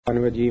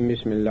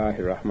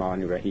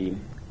Bismillahirrahmanirrahim.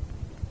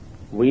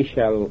 We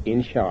shall,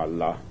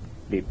 inshallah,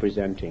 be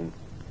presenting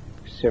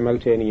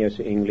simultaneous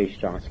English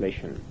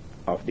translation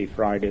of the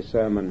Friday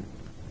sermon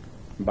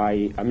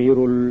by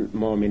Amirul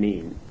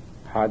Mu'mineen,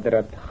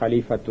 Hadrat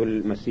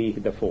Khalifatul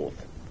Masih IV,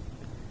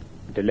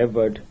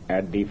 delivered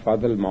at the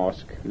Fadl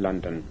Mosque,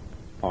 London,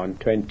 on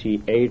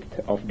 28th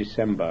of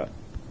December,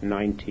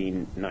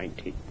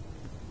 1990.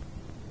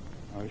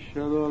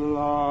 أشهد أن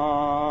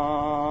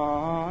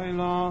لا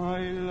إله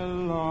إلا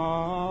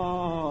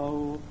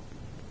الله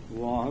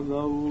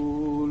وحده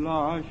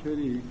لا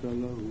شريك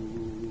له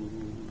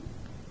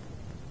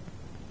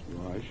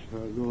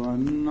وأشهد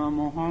أن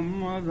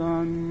محمدا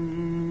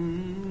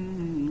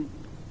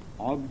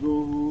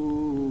عبده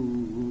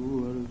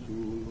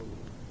ورسوله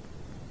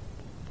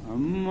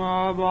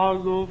أما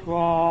بعد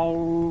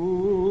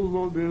فأعوذ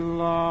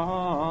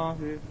بالله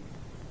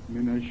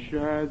من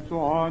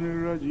الشيطان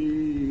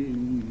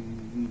الرجيم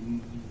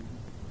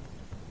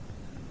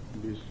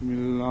بسم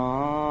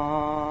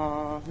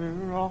الله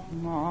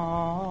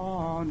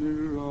الرحمن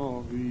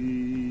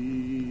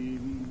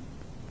الرحيم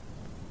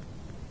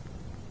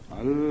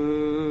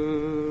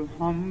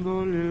الحمد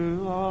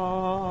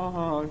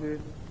لله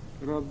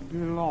رب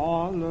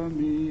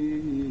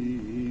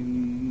العالمين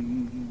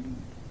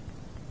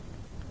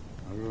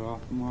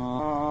الرحمن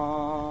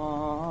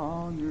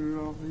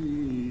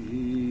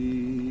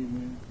الرحيم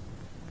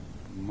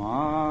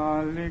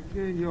مالك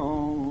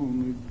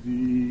يوم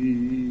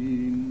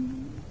الدين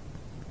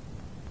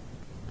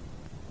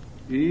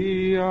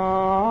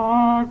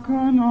إياك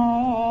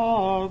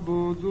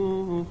نعبد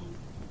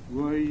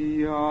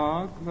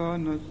وإياك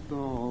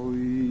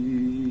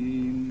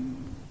نستعين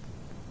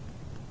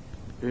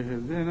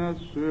اهدنا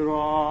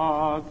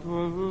الصراط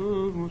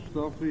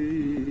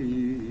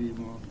المستقيم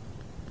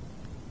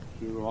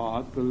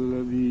صراط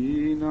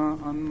الذين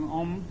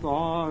أنعمت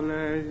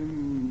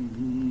عليهم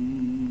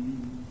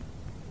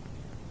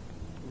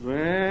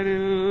غير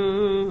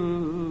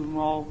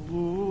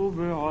المغضوب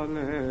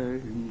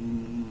عليهم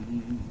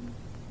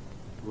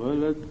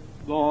ولا الضالين.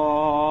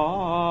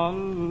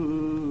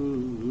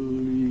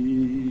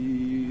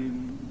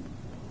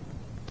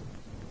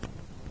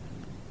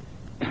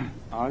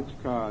 आज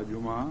का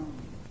जुमा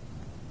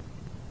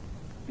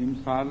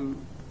इमसाल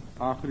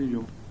आखिरी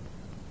जुमा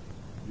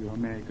जो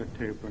हमें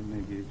इकट्ठे पढ़ने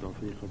की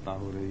तौफीक अता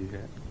हो रही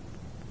है.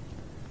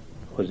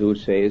 Huzur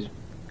says,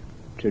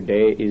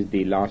 today is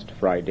the last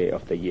Friday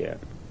of the year,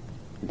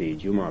 the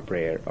Jummah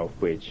prayer of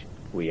which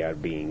we are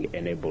being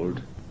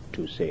enabled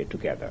to say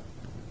together.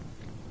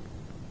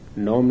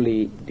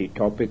 Normally, the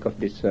topic of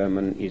this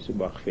sermon is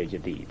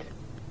Waqf-e-Jadid,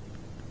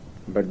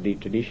 but the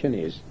tradition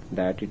is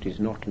that it is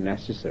not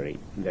necessary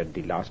that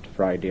the last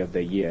Friday of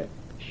the year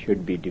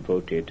should be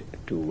devoted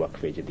to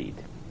Waqf-e-Jadid.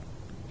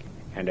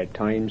 And at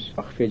times,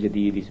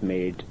 Waqf-e-Jadid is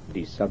made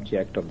the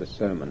subject of the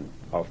sermon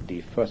of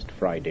the first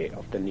Friday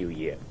of the new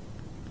year.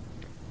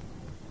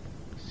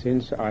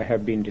 Since I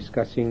have been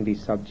discussing the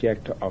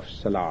subject of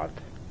Salat,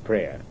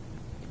 prayer,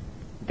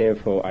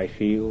 therefore I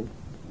feel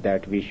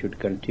that we should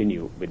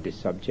continue with this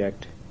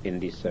subject in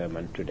the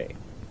sermon today.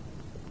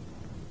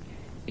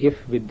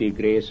 If with the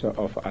grace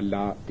of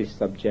Allah this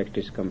subject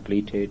is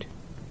completed,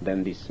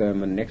 then the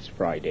sermon next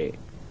Friday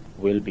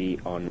will be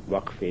on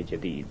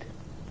Waqf-e-Jadid.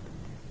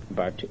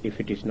 But if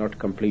it is not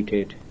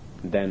completed,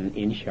 then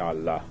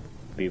inshallah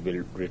we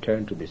will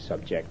return to this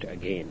subject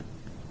again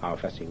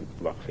after discussing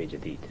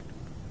Waqf-e-Jadid.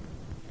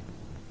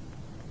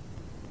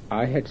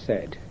 I had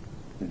said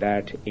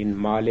that in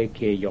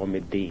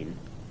Malik-e-Yawmiddin,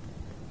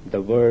 the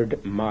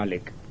word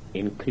Malik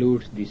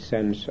includes the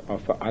sense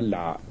of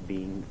Allah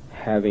being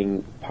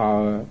having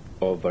power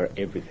over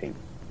everything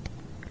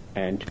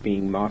and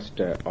being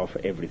master of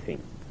everything,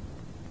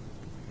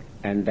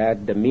 and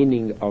that the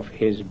meaning of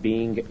his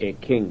being a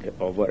king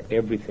over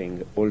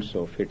everything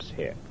also fits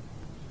here.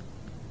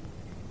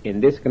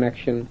 In this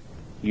connection,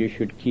 you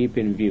should keep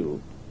in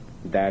view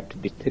that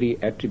the three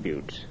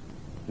attributes,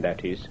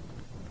 that is,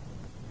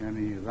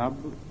 यानी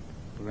रब,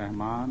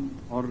 रहमान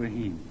और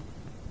रहीम,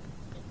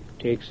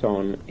 takes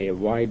on a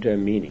wider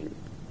meaning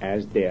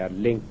as they are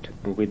linked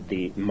with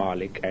the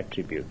Malik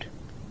attribute.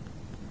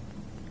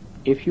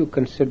 If you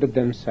consider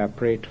them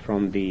separate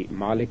from the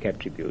Malik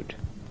attribute,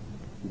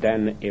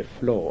 then a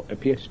flaw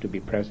appears to be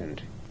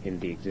present in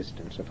the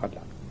existence of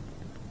Allah.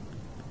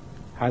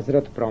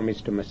 Hazrat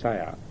promised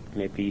Messiah,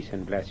 may peace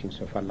and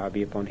blessings of Allah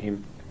be upon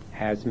him,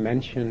 has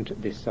mentioned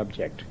this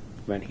subject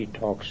when he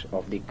talks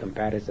of the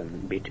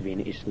comparison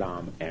between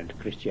Islam and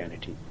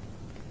Christianity.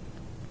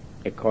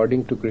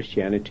 According to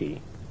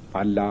Christianity,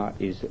 Allah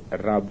is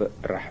Rabb,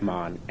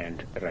 Rahman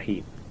and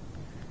Rahim.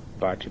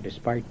 But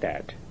despite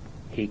that,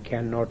 He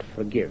cannot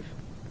forgive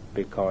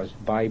because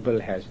Bible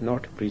has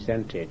not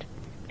presented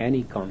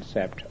any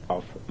concept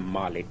of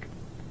Malik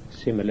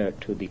similar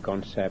to the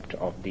concept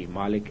of the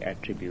Malik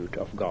attribute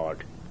of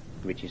God,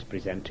 which is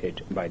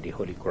presented by the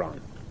Holy Quran.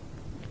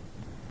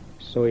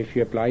 So if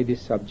you apply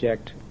this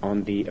subject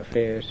on the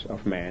affairs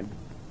of man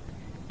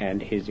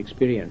and his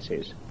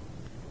experiences,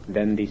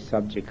 then the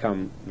subject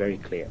becomes very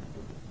clear.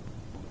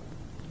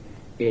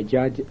 a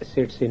judge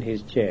sits in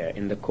his chair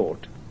in the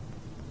court,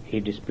 he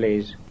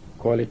displays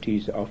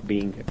qualities of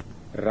being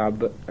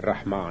Rabb,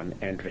 Rahman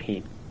and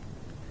Rahim.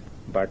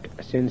 But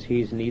since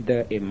he is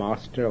neither a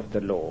master of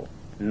the law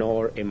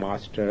nor a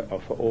master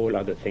of all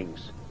other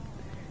things,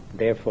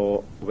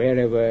 therefore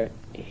wherever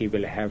he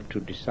will have to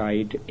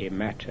decide a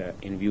matter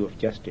in view of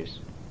justice,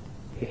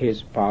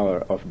 his power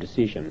of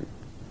decision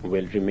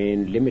will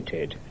remain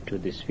limited to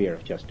the sphere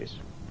of justice.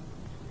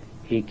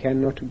 He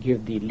cannot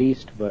give the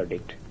least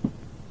verdict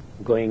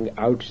going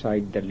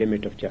outside the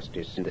limit of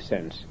justice, in the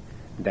sense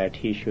that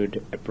he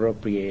should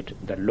appropriate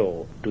the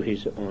law to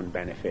his own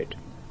benefit,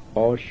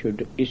 or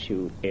should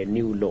issue a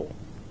new law,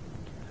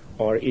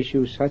 or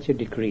issue such a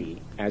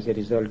decree as a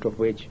result of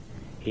which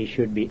he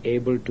should be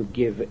able to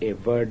give a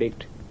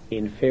verdict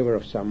in favor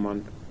of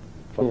someone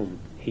for whom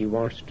he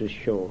wants to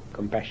show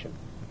compassion.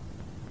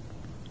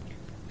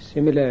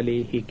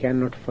 Similarly, he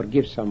cannot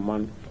forgive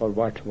someone for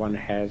what one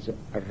has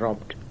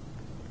robbed,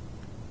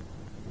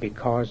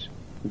 because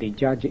the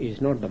judge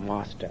is not the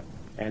master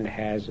and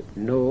has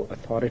no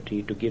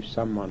authority to give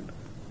someone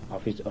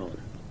of his own.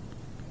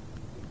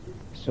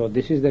 So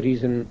this is the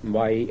reason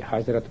why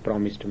Hazrat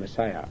promised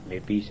Messiah, may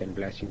peace and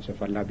blessings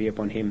of Allah be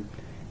upon him,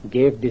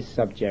 gave this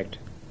subject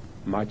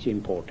much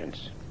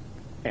importance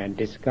and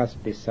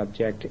discussed this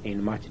subject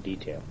in much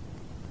detail.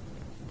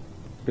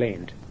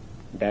 Explained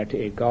that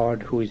a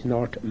God who is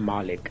not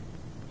Malik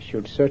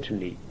should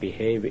certainly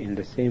behave in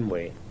the same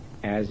way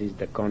as is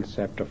the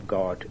concept of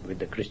God with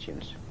the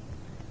Christians,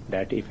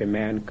 that if a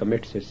man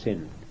commits a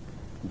sin,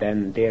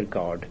 then their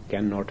God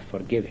cannot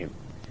forgive him,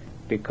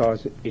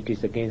 because it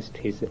is against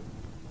his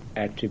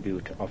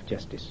attribute of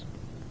justice,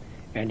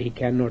 and he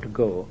cannot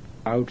go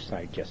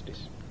outside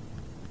justice.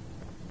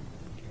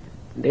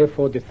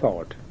 Therefore they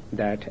thought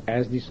that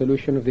as the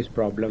solution of this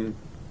problem,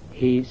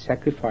 he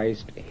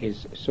sacrificed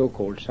his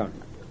so-called son,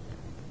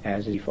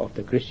 as if of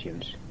the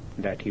Christians,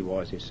 that he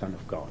was a son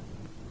of God,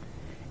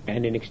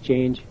 and in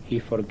exchange he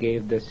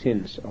forgave the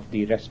sins of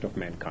the rest of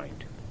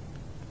mankind.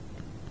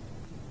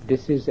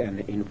 This is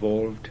an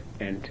involved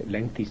and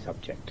lengthy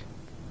subject,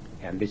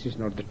 and this is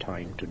not the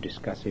time to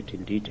discuss it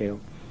in detail,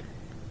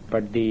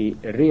 but the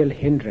real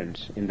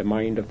hindrance in the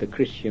mind of the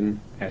Christian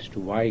as to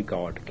why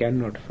God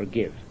cannot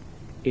forgive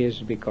is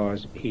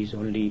because he is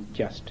only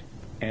just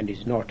and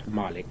is not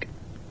Malik,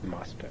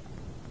 master.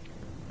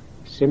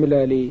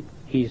 Similarly,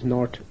 he is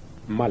not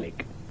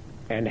Malik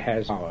and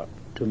has power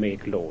to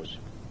make laws.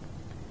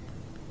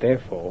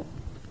 Therefore,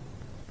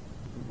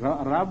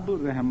 Rabb,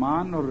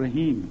 Rahman or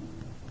Rahim,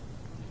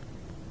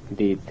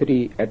 the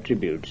three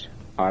attributes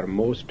are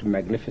most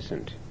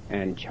magnificent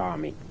and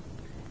charming,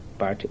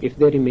 but if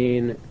they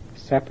remain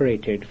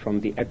separated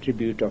from the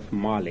attribute of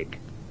Malik,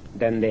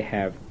 then they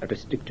have a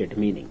restricted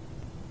meaning.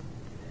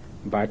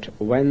 But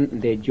when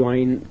they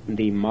join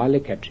the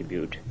Malik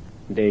attribute,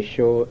 they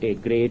show a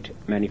great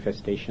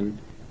manifestation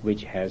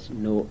which has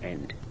no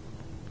end.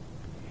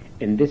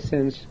 In this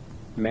sense,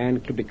 man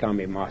can become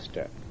a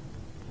master,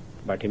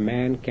 but a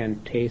man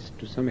can taste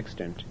to some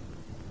extent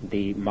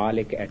the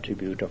Malik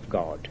attribute of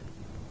God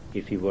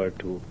if he were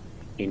to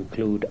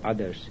include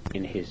others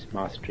in his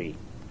mastery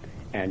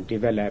and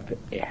develop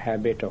a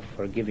habit of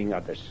forgiving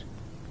others.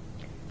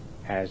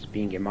 As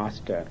being a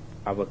master,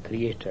 our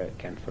Creator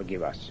can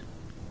forgive us.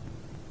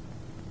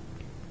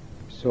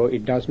 So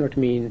it does not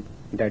mean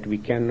that we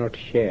cannot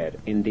share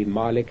in the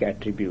Malik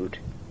attribute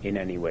in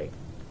any way.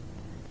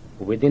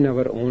 Within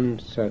our own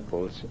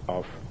circles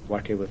of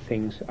whatever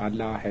things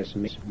Allah has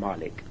made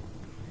Malik,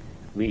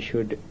 we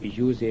should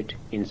use it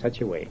in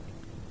such a way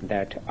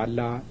that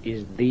Allah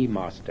is the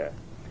master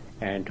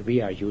and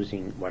we are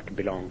using what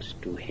belongs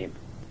to him.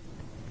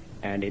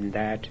 And in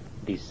that,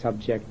 the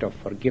subject of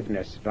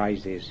forgiveness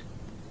rises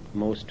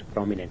most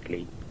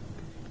prominently,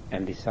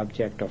 and the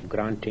subject of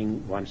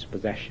granting one's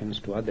possessions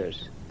to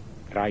others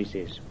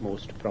rises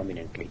most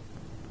prominently.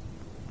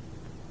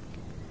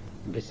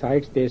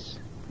 Besides this,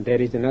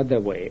 there is another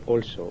way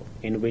also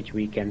in which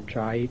we can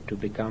try to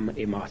become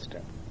a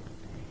master,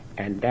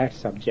 and that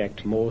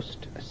subject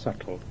most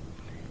subtle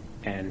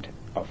and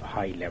of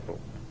high level,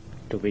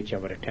 to which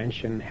our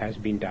attention has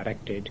been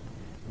directed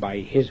by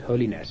His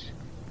Holiness,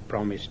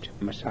 promised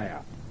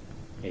Messiah,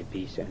 may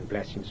peace and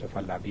blessings of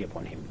Allah be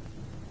upon him.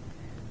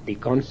 The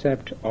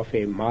concept of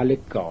a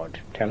Malik God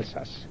tells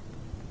us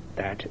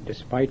that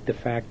despite the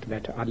fact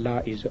that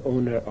Allah is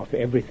owner of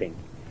everything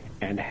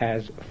and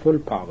has full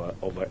power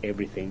over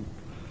everything,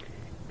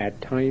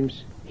 at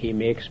times he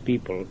makes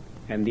people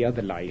and the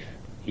other life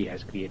he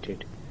has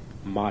created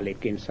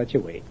Malik in such a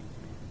way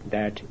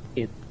that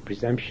in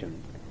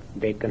presumption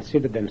they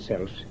consider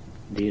themselves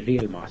the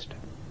real master.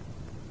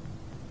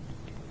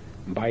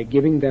 By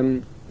giving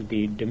them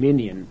the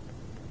dominion,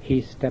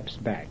 he steps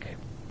back,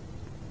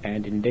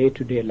 and in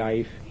day-to-day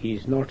life he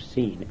is not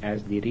seen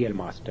as the real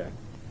master,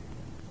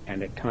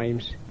 and at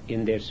times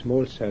in their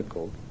small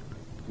circle,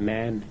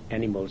 man,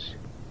 animals,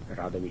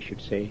 rather we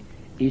should say,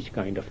 each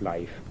kind of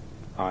life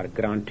are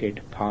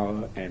granted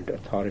power and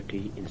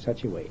authority in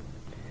such a way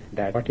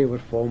that whatever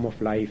form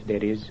of life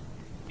there is,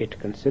 it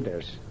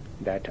considers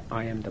that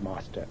I am the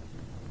master,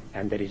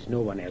 and there is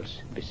no one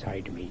else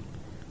beside me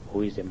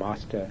who is a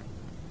master,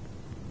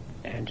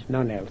 and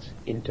none else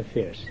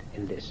interferes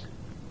in this.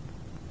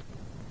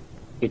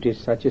 It is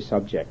such a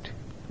subject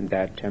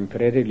that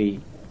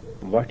temporarily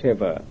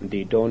whatever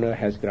the donor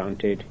has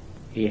granted,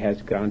 he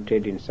has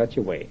granted in such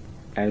a way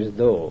as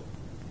though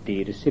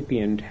the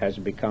recipient has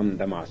become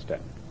the master,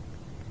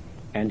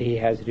 and he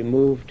has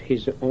removed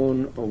his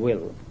own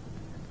will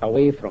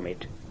away from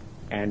it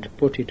and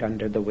put it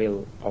under the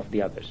will of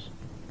the others.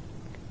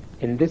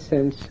 In this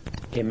sense,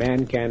 a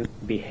man can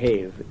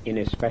behave in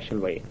a special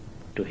way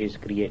to his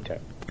Creator.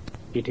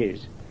 It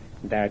is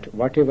that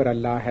whatever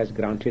Allah has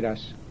granted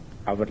us,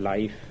 our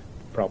life,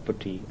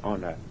 property,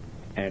 honor,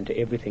 and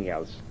everything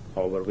else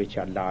over which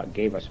Allah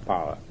gave us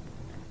power,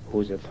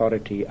 whose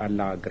authority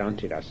Allah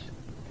granted us,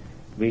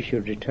 we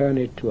should return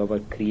it to our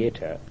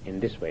Creator in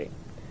this way,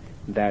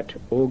 that,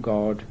 O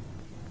God,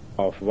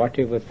 of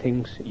whatever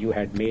things you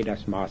had made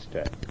us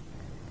master,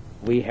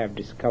 we have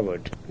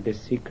discovered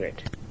this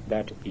secret,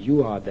 that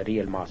you are the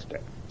real master.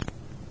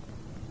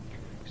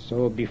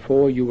 So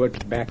before you were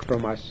back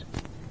from us,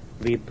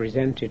 we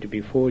present it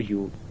before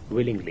you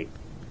willingly,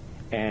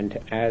 and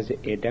as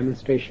a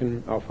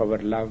demonstration of our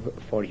love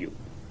for you.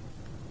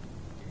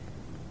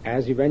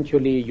 As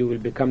eventually you will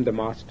become the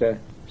master,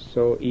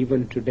 so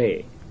even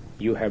today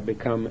you have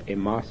become a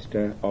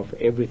master of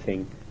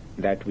everything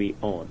that we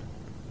own.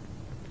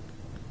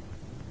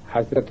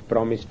 Hazrat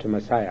promised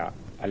Messiah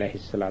alayhi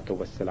salatu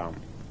wassalam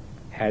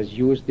has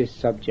used this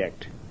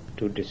subject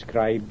to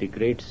describe the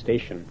great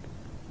station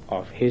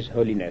of His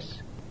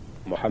Holiness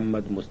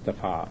Muhammad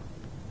Mustafa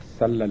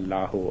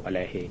sallallahu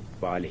alayhi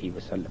wa alihi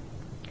wasallam.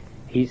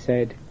 He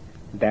said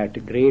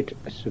that great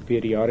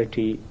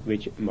superiority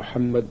which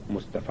Muhammad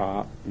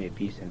Mustafa, may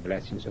peace and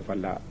blessings of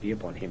Allah be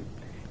upon him,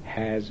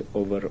 has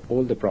over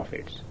all the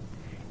prophets.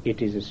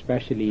 It is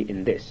especially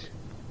in this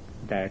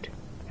that,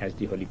 as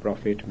the Holy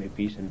Prophet, may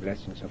peace and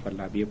blessings of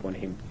Allah be upon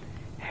him,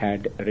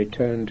 had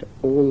returned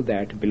all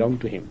that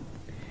belonged to him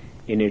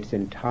in its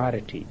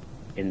entirety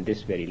in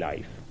this very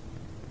life,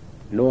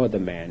 no other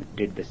man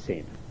did the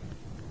same.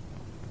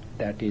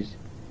 That is,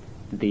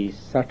 the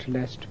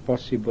subtlest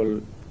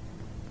possible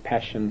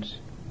passions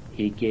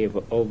he gave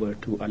over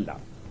to Allah.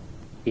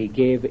 He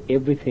gave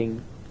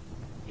everything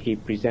he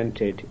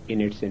presented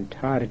in its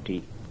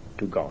entirety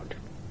to God.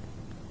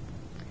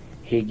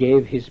 He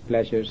gave his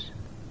pleasures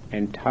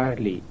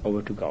entirely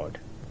over to God,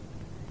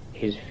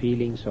 his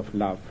feelings of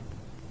love,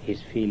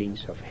 his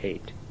feelings of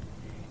hate,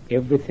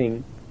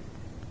 everything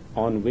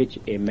on which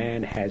a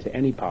man has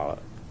any power,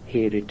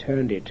 he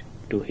returned it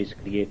to his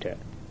Creator,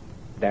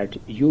 that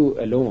you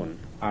alone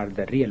are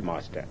the real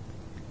master.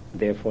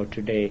 Therefore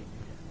today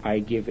I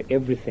give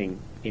everything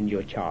in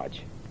your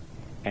charge,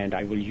 and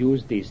I will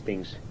use these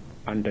things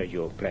under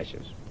your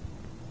pleasures.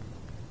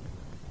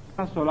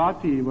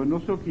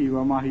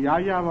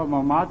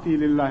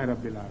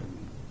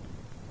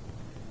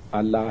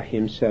 Allah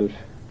himself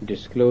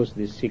disclosed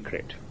this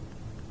secret.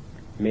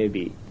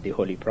 Maybe the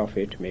Holy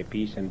Prophet, may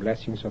peace and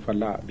blessings of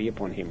Allah be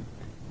upon him,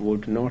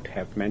 would not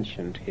have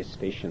mentioned his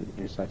station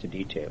in such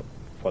detail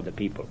for the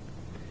people.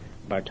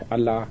 But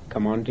Allah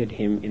commanded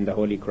him in the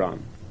Holy Quran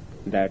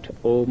that,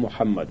 O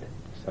Muhammad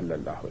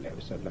sallallahu alaihi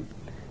wasallam,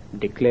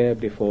 declare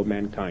before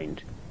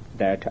mankind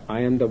that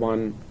I am the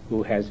one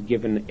who has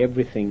given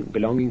everything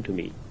belonging to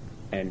me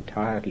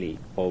entirely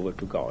over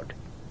to God,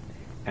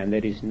 and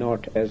there is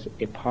not as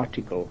a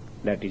particle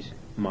that is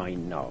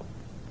mine now.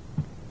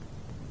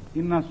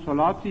 Inna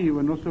salati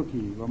wa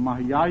nusuki wa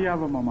mahyaya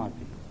wa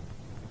mamati.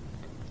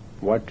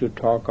 What to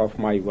talk of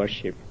my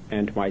worship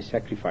and my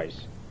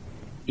sacrifice,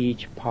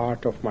 each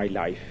part of my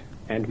life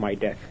and my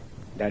death,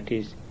 that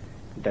is,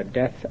 the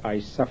death I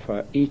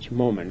suffer each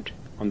moment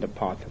on the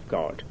path of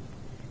God.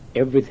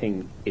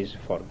 Everything is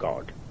for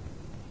God.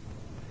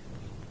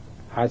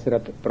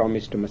 Hazrat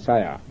promised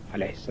Messiah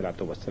alayhi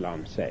salatu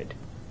wasalam said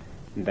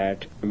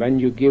that when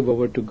you give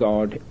over to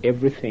God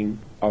everything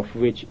of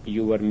which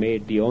you were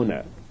made the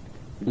owner,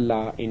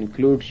 Allah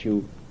includes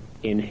you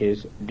in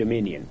His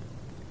dominion,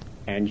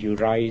 and you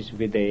rise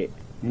with a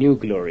new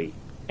glory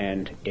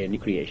and a new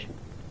creation.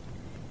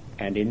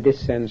 And in this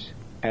sense,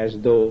 as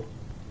though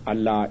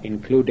Allah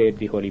included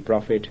the Holy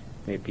Prophet,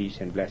 may peace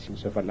and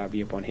blessings of Allah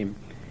be upon him,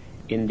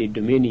 in the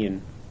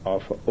dominion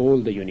of all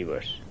the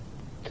universe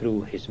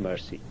through His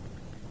mercy,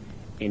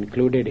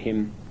 included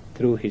him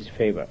through His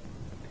favor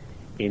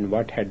in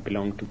what had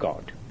belonged to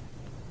God.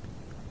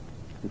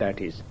 That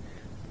is,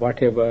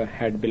 whatever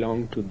had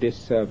belonged to this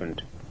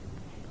servant,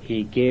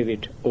 he gave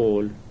it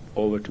all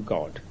over to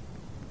God.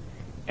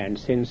 And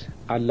since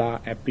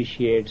Allah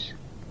appreciates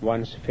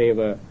one's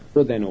favor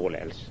more than all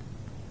else,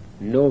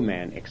 no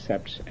man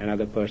accepts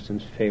another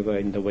person's favor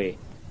in the way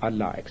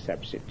Allah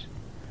accepts it.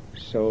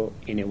 So,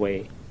 in a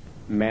way,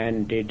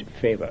 man did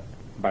favor,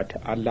 but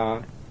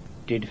Allah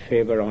did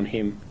favor on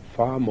him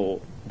far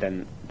more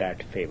than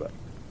that favor,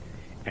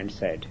 and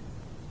said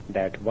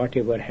that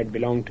whatever had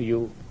belonged to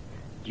you,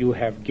 you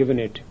have given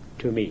it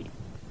to me.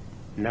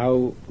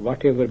 Now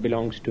whatever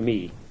belongs to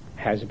me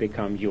has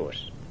become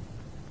yours.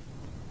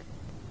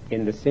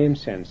 In the same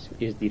sense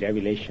is the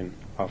revelation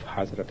of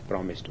Hazrat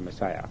promised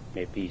Messiah,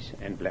 may peace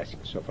and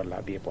blessings of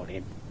Allah be upon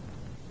him.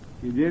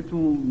 कि जे तू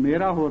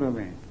मेरा हो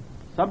रवे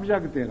सब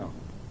जग तेरा हो.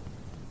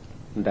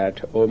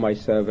 That, O my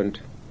servant,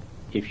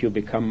 if you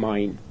become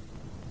mine,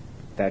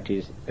 that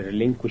is,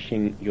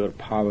 relinquishing your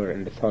power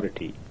and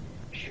authority,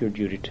 should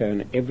you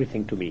return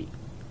everything to me,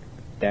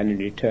 then in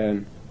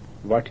return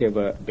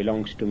whatever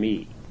belongs to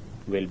me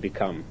will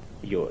become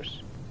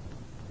yours.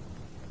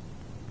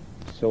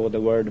 So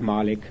the word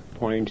Malik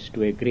points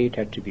to a great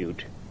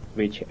attribute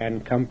which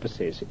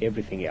encompasses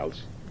everything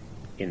else,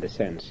 in the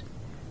sense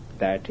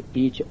that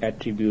each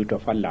attribute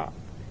of Allah,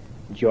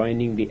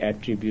 joining the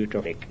attribute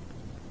of Malik,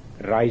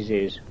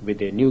 rises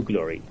with a new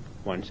glory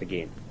once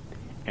again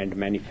and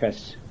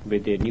manifests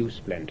with a new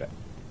splendor.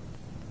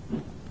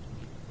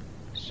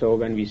 So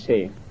when we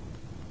say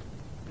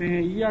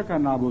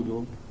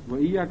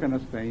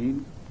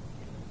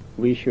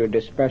we should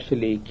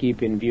especially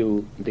keep in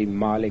view the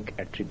Malik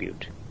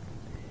attribute,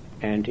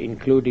 and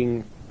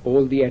including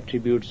all the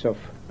attributes of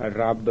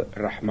Rabb,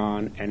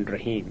 Rahman and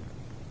Rahim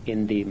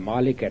in the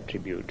Malik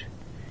attribute,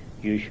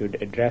 you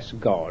should address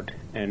God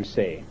and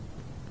say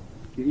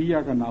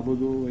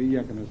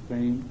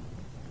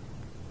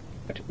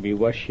that we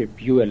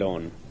worship you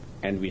alone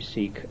and we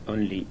seek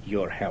only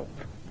your help.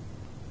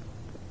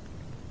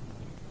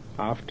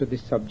 After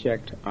this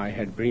subject, I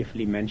had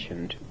briefly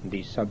mentioned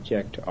the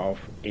subject of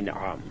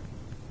In'am,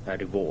 a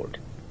reward.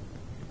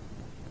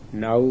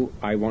 Now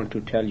I want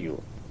to tell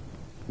you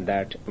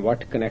that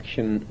what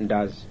connection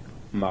does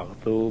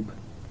Maghdub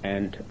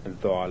and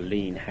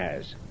Dhalin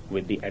has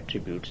with the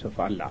attributes of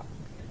Allah,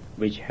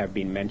 which have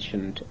been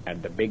mentioned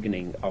at the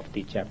beginning of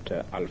the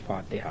chapter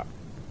Al-Fatiha.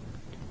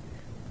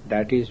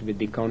 That is, with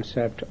the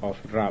concept of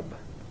Rabb,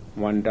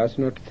 one does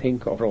not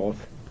think of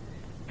wrath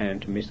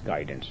and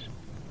misguidance.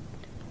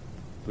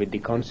 With the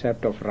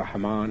concept of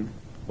Rahman,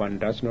 one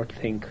does not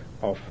think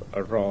of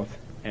wrath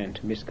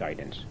and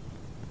misguidance.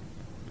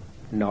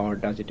 Nor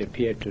does it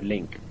appear to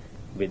link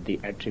with the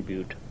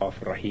attribute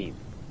of Rahim,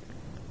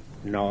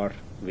 nor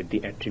with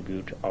the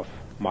attribute of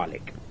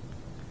Malik.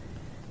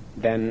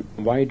 Then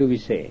why do we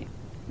say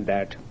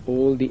that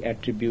all the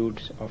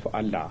attributes of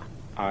Allah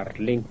are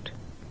linked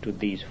to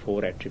these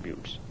four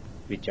attributes,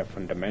 which are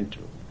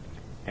fundamental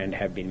and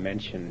have been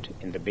mentioned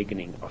in the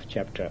beginning of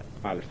chapter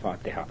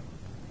Al-Fatiha?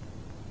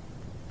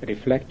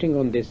 Reflecting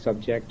on this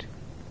subject,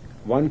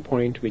 one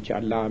point which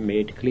Allah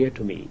made clear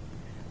to me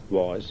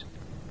was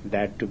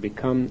that to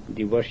become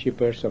the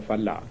worshippers of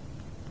Allah,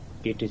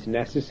 it is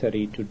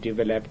necessary to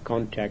develop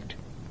contact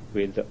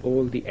with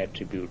all the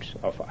attributes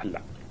of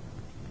Allah.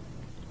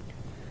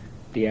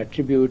 The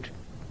attribute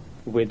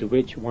with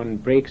which one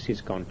breaks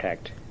his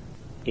contact,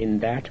 in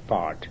that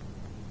part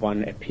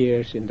one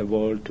appears in the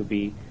world to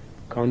be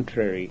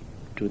contrary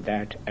to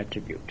that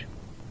attribute.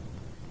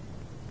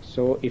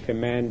 So if a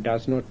man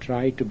does not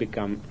try to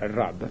become a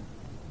Rabb,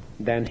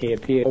 then he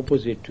appears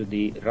opposite to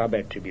the Rabb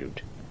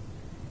attribute.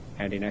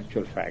 And in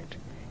actual fact,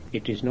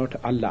 it is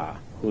not Allah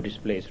who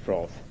displays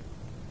wrath,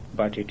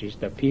 but it is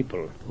the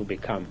people who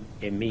become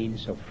a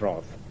means of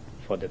wrath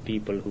for the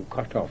people who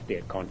cut off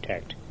their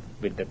contact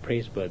with the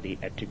praiseworthy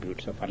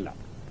attributes of Allah.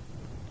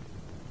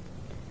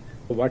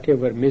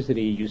 Whatever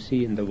misery you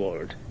see in the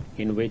world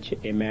in which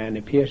a man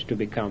appears to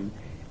become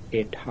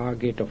a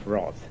target of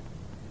wrath,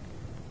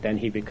 then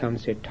he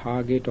becomes a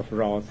target of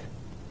wrath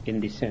in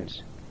the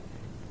sense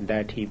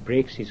that he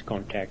breaks his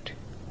contact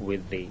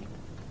with the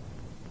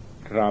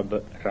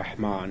Rabb,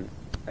 Rahman,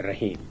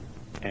 Rahim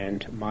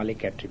and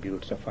Malik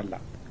attributes of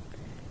Allah,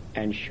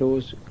 and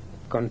shows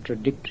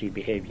contradictory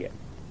behavior.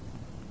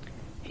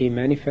 He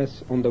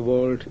manifests on the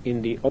world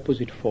in the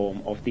opposite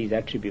form of these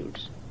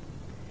attributes,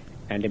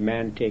 and a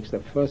man takes the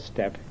first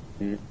step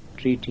in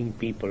treating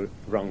people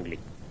wrongly.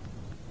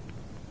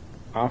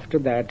 After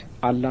that,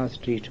 Allah's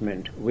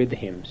treatment with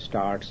him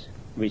starts,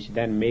 which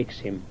then makes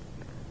him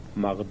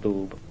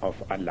Maghdub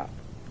of Allah.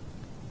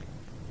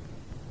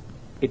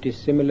 It is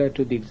similar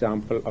to the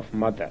example of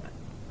mother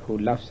who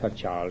loves her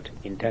child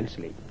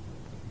intensely,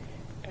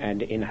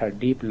 and in her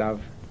deep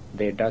love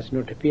there does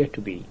not appear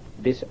to be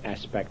this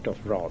aspect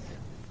of wrath.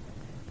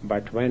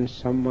 But when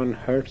someone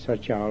hurts her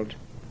child,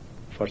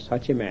 for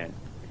such a man,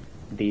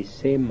 the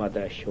same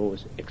mother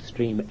shows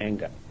extreme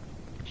anger.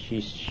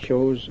 She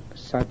shows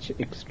such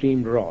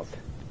extreme wrath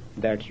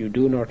that you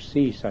do not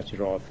see such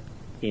wrath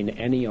in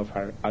any of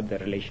her other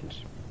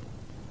relations.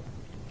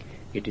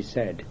 It is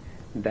said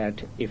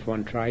that if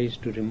one tries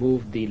to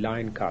remove the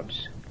lion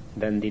cubs,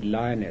 then the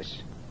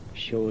lioness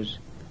shows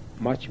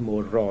much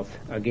more wrath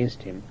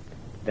against him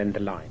than the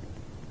lion.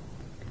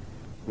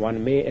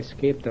 One may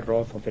escape the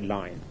wrath of a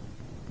lion,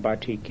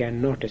 but he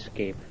cannot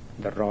escape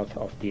the wrath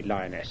of the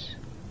lioness.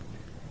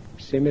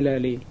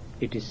 Similarly,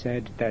 it is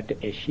said that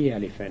a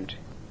she-elephant,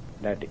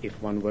 that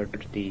if one were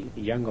the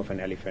young of an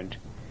elephant,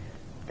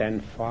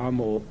 then far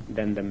more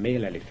than the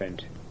male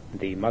elephant,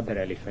 the mother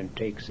elephant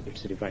takes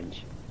its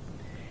revenge.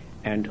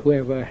 And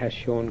whoever has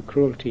shown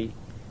cruelty,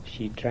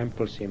 she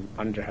tramples him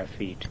under her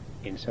feet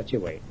in such a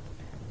way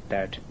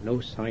that no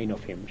sign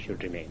of him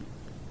should remain.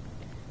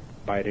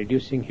 by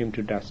reducing him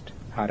to dust,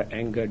 her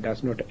anger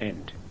does not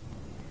end,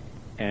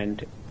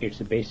 and its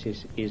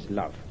basis is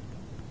love.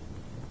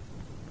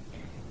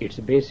 Its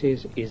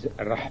basis is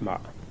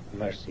rahmah,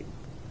 mercy.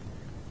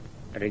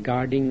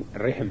 Regarding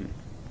Rahm,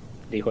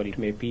 the Holy,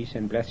 may peace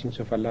and blessings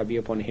of Allah be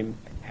upon him,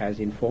 has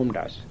informed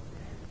us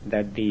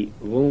that the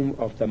womb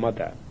of the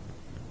mother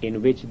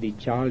in which the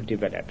child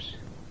develops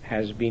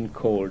has been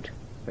called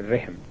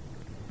Rahm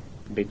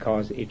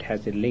because it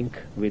has a link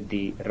with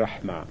the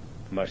Rahmah,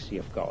 mercy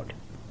of God.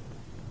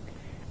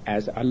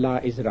 As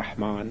Allah is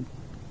Rahman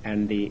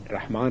and the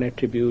Rahman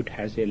attribute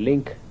has a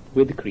link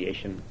with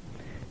creation,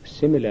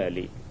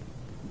 similarly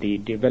the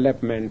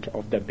development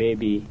of the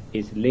baby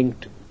is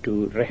linked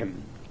to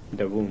Rahm,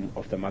 the womb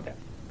of the mother.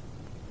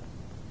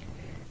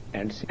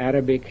 And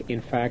Arabic,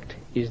 in fact,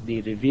 is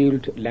the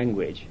revealed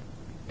language.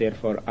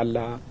 Therefore,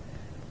 Allah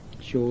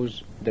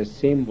chose the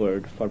same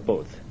word for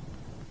both.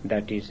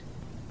 That is,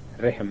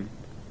 Rahm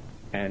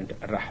and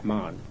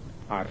Rahman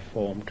are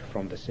formed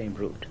from the same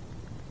root.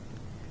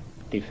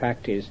 The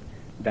fact is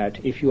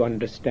that if you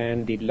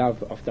understand the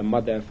love of the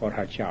mother for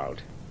her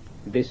child,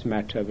 this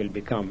matter will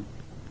become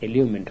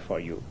illumined for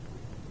you,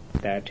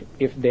 that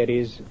if there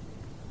is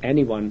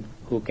anyone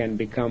who can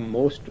become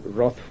most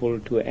wrathful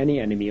to any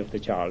enemy of the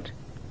child,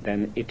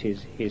 then it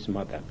is his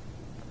mother.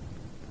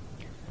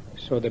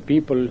 So the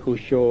people who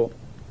show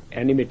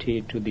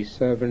enmity to the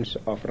servants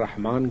of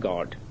Rahman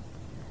God,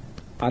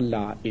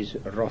 Allah is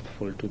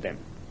wrathful to them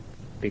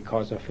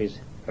because of his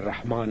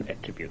Rahman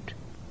attribute.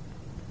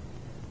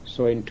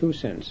 So in two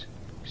senses,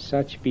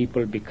 such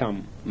people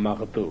become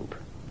maghdub.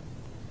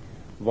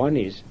 One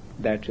is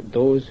that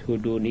those who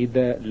do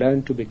neither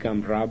learn to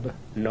become Rabb,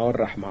 nor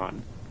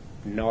Rahman,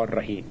 nor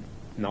Rahim,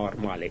 nor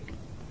Malik,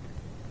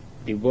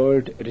 the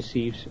world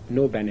receives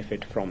no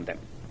benefit from them.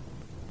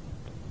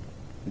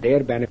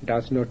 Their benefit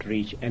does not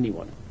reach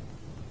anyone.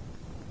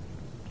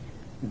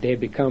 They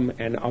become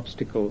an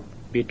obstacle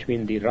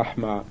between the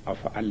Rahmah of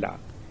Allah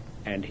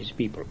and his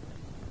people,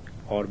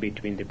 or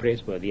between the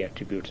praiseworthy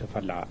attributes of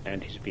Allah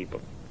and his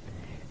people.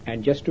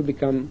 And just to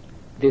become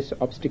this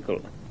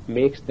obstacle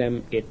makes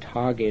them a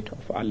target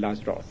of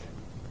Allah's wrath.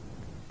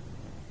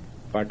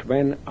 But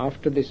when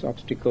after this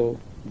obstacle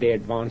they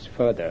advance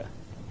further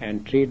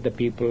and treat the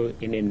people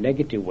in a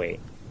negative way,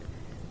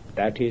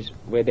 that is,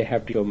 where they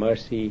have to show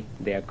mercy,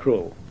 they are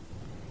cruel.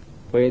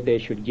 Where they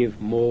should give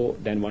more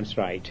than one's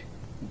right,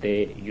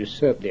 they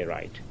usurp their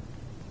right.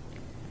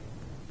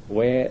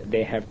 Where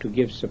they have to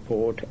give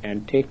support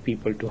and take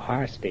people to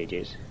higher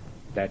stages,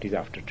 that is,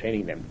 after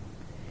training them,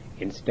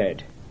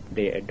 instead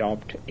they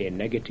adopt a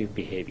negative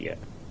behavior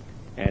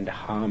and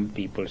harm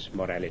people's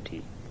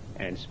morality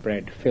and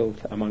spread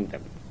filth among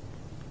them.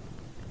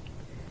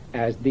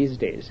 As these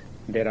days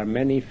there are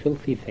many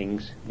filthy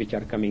things which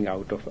are coming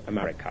out of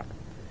America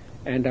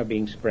and are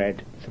being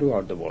spread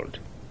throughout the world.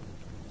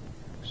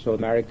 So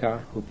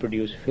America, who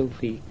produce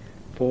filthy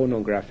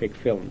pornographic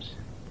films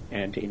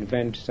and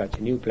invent such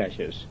new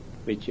pleasures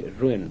which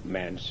ruin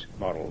man's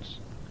morals,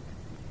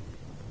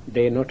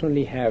 they not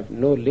only have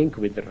no link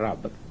with the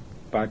Rabb,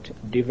 but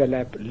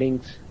develop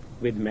links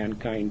with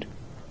mankind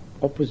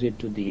opposite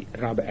to the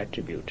Rabb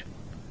attribute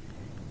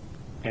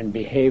and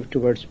behave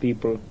towards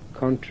people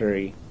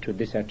contrary to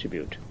this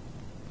attribute.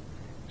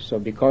 So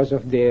because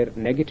of their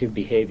negative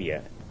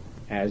behavior,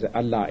 as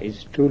Allah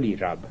is truly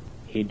Rabb,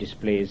 he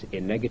displays a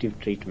negative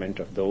treatment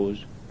of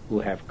those who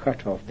have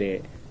cut off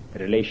their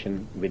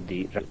relation with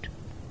the Rabb.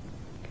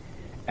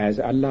 As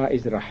Allah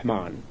is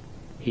Rahman,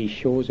 he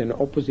shows an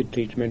opposite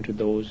treatment to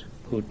those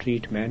who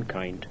treat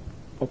mankind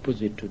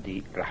opposite to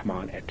the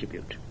Rahman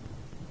attribute.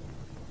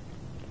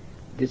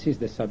 This is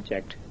the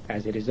subject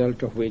as a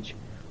result of which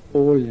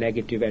all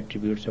negative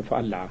attributes of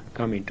Allah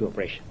come into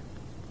operation.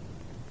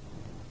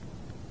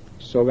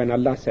 So when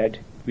Allah said,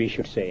 we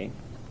should say,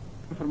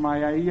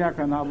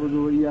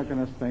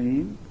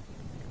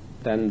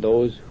 then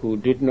those who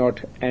did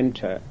not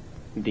enter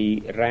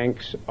the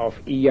ranks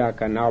of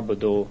Iyyaka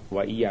na'budu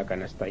wa Iyyaka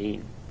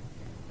nasta'in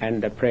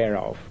and the prayer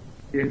of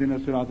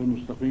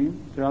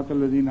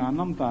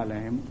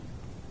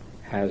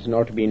has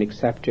not been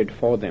accepted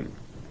for them,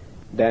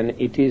 then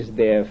it is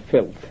their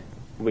filth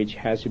which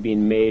has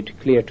been made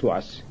clear to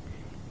us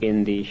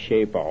in the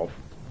shape of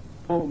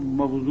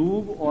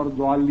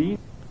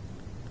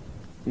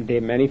they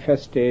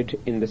manifested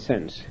in the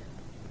sense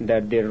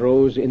that they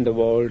rose in the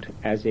world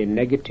as a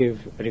negative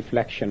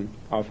reflection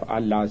of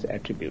Allah's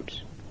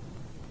attributes.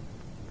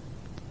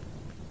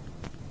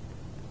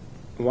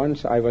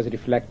 Once I was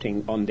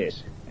reflecting on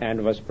this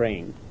and was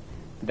praying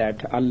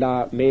that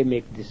Allah may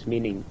make this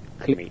meaning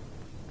clear.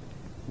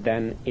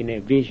 Then in a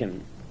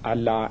vision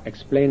Allah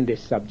explained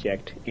this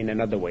subject in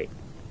another way.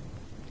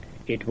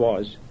 It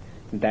was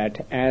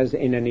that as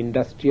in an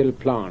industrial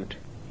plant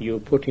you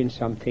put in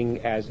something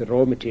as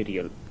raw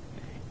material,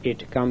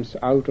 it comes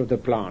out of the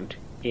plant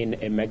in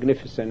a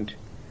magnificent,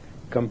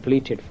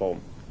 completed form,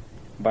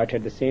 but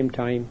at the same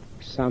time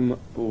some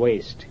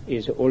waste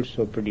is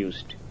also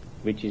produced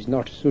which is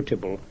not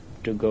suitable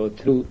to go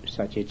through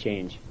such a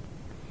change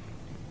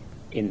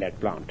in that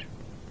plant.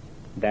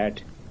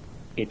 That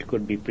it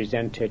could be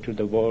presented to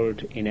the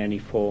world in any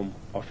form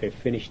of a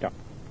finished art.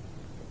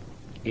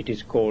 It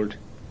is called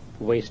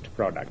waste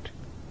product.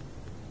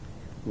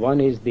 One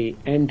is the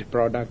end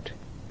product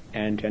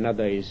and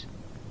another is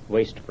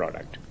waste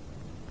product.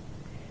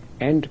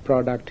 End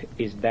product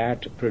is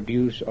that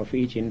produce of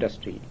each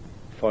industry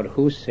for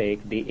whose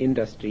sake the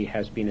industry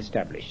has been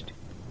established.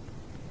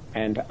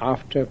 And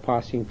after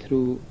passing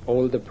through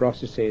all the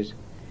processes,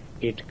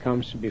 it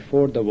comes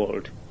before the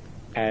world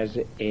as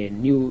a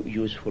new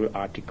useful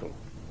article.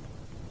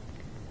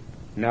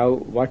 Now,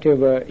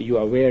 whatever you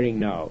are wearing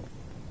now,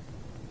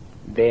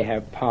 they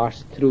have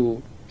passed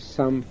through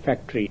some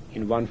factory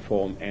in one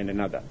form and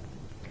another,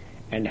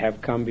 and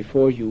have come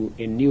before you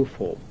in new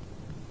form.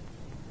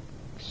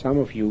 Some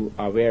of you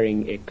are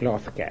wearing a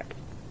cloth cap,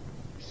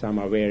 some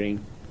are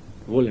wearing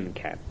woolen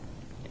cap,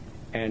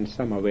 and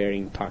some are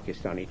wearing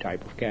Pakistani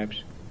type of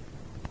caps.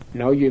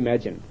 Now you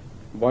imagine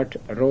what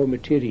raw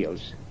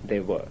materials they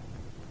were.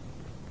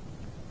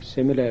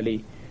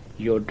 Similarly,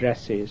 your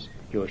dresses,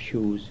 your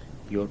shoes,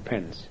 your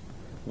pens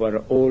were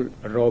all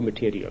raw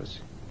materials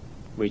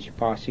which,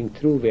 passing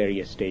through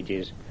various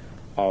stages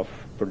of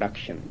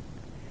production,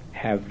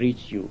 have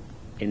reached you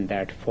in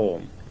that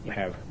form. You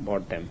have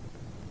bought them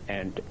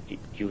and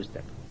used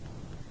them.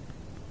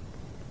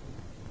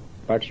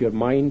 But your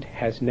mind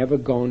has never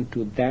gone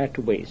to that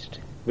waste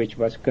which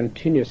was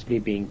continuously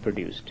being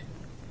produced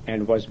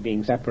and was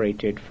being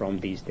separated from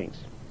these things,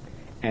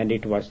 and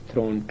it was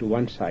thrown to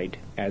one side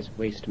as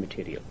waste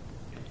material.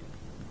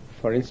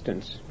 For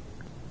instance,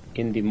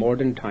 in the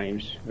modern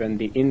times, when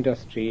the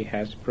industry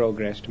has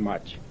progressed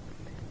much,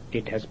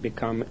 it has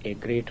become a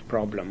great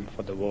problem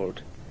for the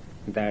world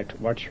that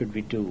what should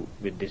we do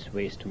with this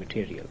waste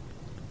material?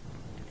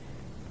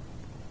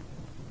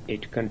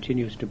 It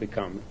continues to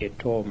become a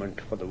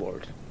torment for the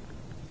world.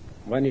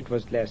 When it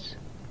was less,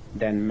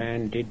 then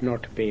man did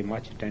not pay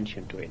much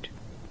attention to it.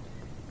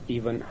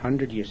 Even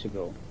 100 years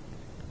ago,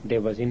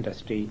 there was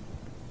industry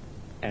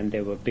and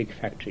there were big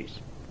factories.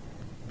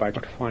 But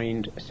I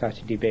find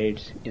such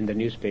debates in the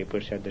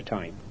newspapers at the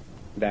time,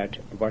 that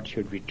what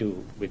should we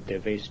do with the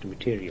waste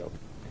material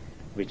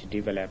which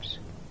develops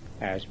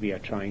as we are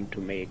trying to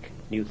make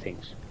new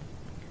things.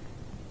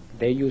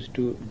 They used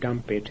to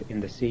dump it in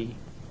the sea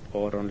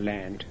or on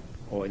land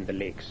or in the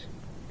lakes,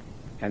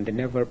 and they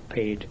never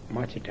paid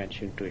much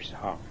attention to its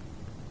harm.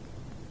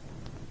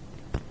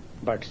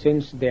 But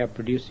since they are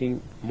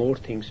producing more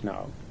things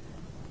now,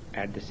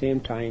 at the same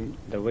time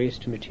the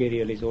waste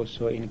material is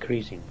also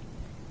increasing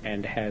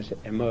and has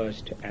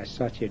emerged as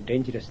such a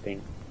dangerous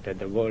thing that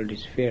the world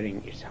is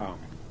fearing its harm.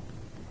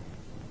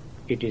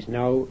 It is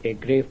now a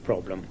grave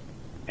problem,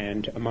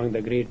 and among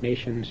the great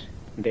nations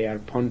they are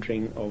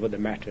pondering over the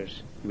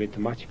matters with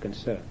much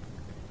concern,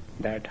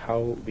 that how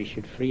we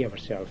should free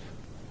ourselves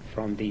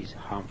from these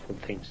harmful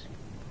things,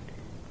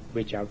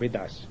 which are with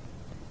us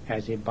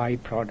as a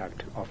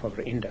byproduct of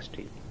our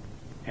industry,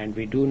 and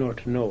we do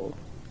not know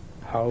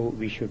how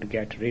we should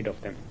get rid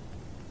of them.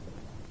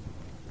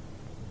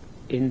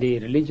 In the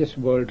religious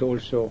world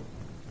also,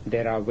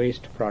 there are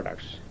waste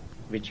products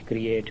which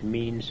create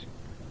means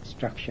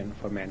destruction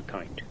for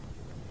mankind.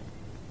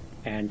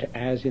 And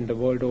as in the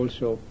world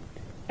also,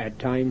 at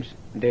times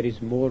there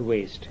is more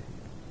waste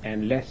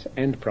and less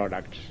end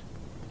products.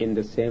 In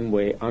the same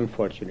way,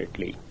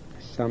 unfortunately,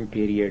 some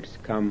periods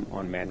come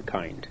on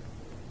mankind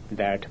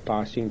that,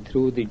 passing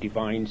through the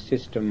divine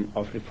system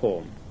of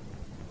reform,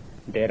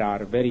 there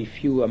are very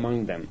few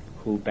among them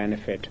who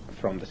benefit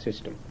from the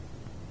system,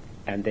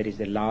 and there is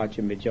a large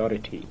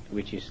majority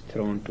which is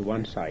thrown to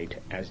one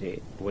side as a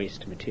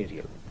waste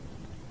material.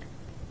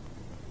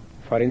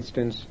 For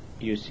instance,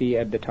 you see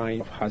at the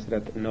time of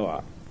Hazrat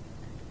Noah,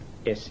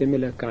 a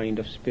similar kind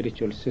of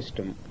spiritual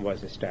system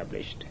was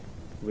established,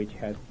 which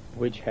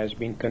has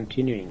been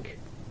continuing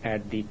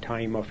at the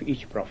time of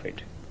each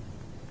prophet.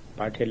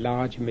 But a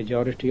large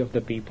majority of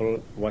the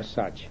people was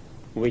such,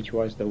 which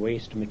was the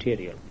waste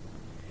material,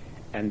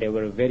 and there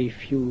were very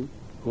few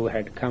who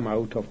had come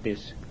out of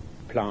this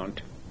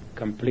plant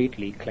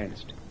completely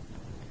cleansed.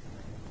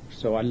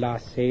 So Allah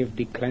saved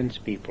the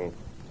cleansed people,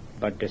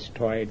 but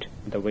destroyed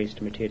the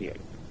waste material.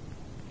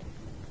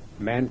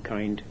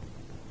 Mankind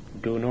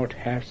do not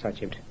have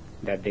such a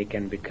that they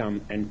can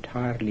become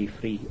entirely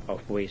free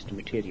of waste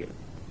material.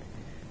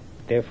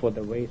 Therefore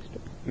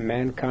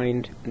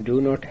mankind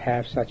do not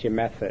have such a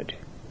method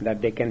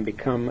that they can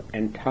become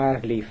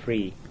entirely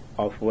free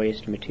of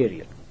waste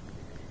material.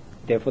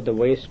 Therefore the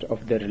waste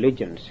of the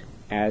religions,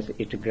 as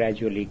it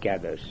gradually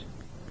gathers,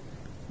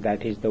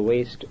 that is the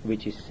waste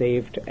which is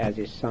saved as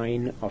a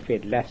sign of a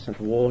lesson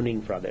of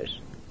warning for others,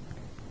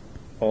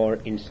 or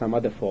in some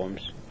other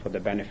forms for the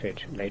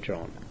benefit later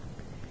on.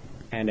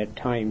 And at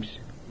times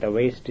the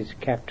waste is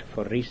kept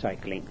for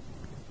recycling,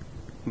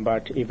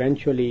 but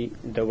eventually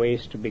the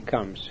waste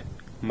becomes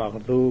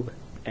maghdub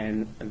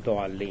and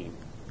dhalin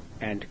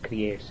and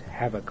creates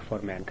havoc for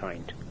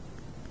mankind.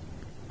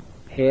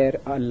 Here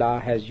Allah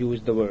has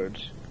used the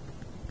words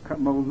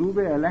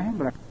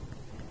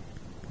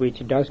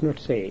which does not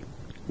say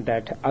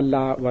that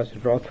Allah was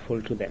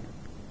wrathful to them,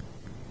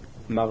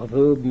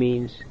 Maghdub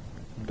means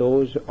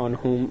those on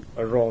whom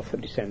wrath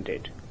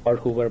descended, or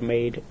who were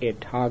made a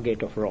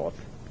target of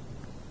wrath,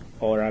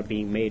 or are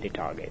being made a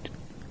target.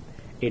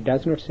 It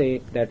does not say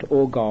that,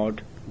 O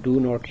God,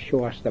 do not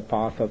show us the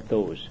path of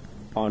those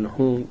on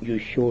whom you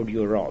showed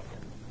your wrath.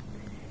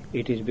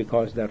 It is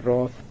because the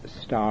wrath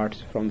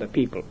starts from the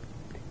people,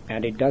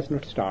 and it does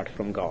not start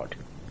from God.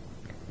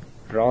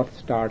 Wrath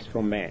starts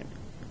from man,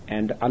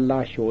 and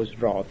Allah shows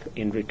wrath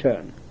in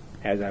return,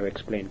 as I have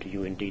explained to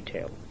you in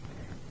detail,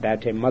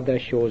 that a mother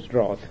shows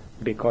wrath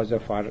because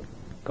of her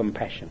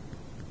compassion.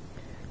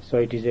 So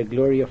it is a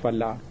glory of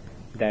Allah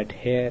that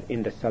here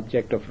in the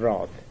subject of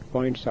wrath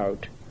points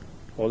out,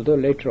 although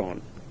later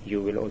on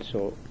you will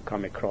also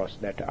come across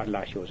that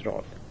Allah shows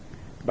wrath,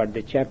 but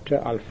the chapter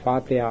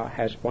Al-Fatiha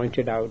has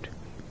pointed out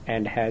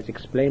and has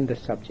explained the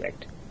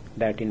subject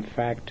that in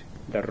fact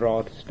the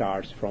wrath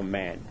starts from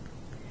man,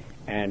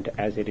 and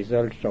as a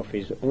result of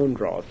his own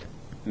wrath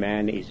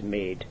man is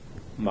made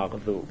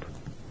Maghdub.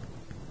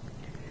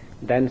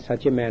 Then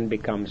such a man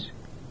becomes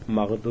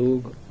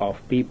Maghdub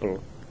of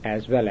people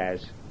as well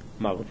as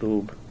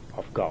Maghdub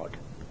of God.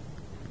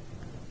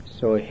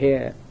 So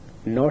here,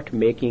 not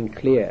making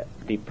clear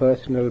the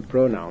personal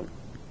pronoun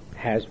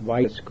has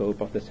widened the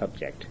scope of the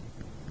subject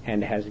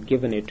and has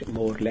given it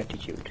more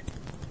latitude.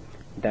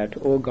 That,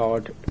 O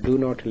God, do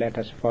not let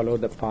us follow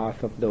the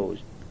path of those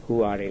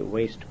who are a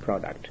waste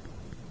product,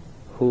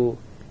 who,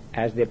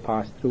 as they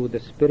pass through the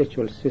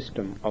spiritual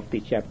system of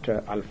the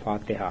chapter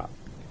Al-Fatiha,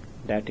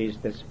 that is,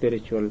 the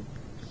spiritual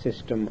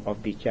system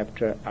of the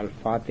chapter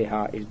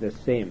Al-Fatiha is the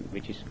same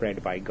which is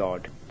spread by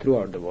God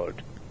throughout the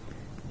world,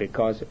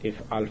 because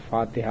if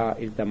Al-Fatiha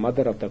is the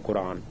mother of the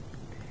Quran,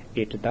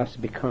 it thus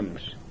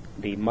becomes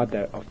the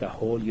mother of the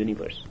whole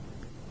universe.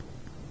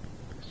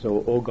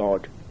 So, O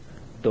God,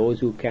 those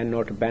who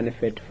cannot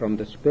benefit from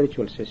the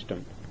spiritual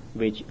system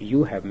which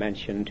you have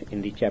mentioned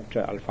in the chapter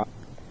Al-Fatiha,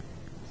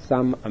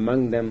 some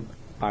among them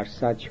are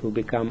such who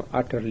become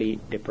utterly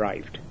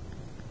deprived,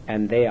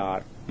 and they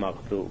are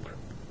Maghdub.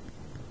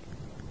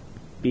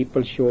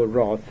 People show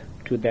wrath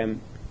to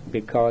them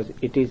because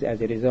it is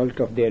as a result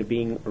of their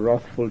being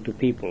wrathful to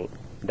people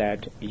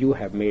that you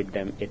have made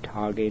them a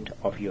target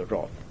of your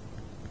wrath.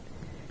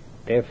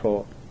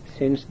 Therefore,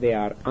 since they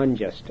are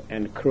unjust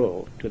and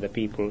cruel to the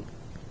people,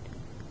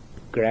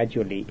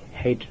 gradually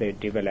hatred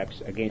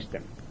develops against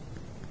them,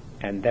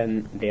 and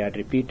then they are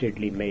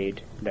repeatedly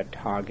made the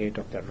target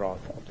of the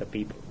wrath of the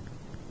people.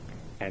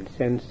 And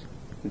since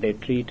they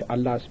treat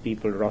Allah's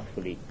people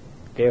wrathfully,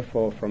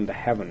 therefore from the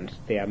heavens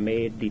they are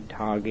made the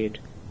target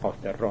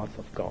of the wrath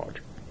of God,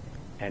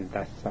 and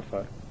thus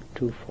suffer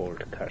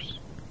twofold curse.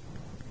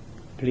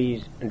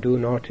 Please do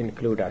not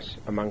include us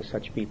among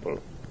such people,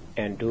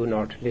 and do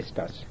not list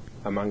us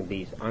among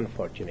these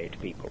unfortunate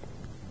people.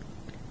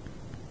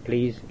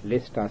 Please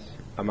list us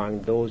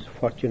among those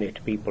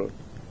fortunate people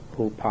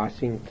who,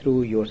 passing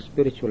through your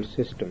spiritual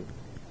system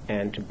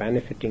and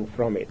benefiting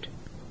from it,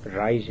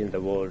 rise in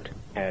the world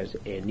as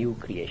a new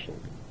creation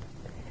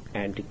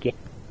and gain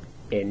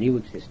a new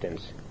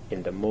existence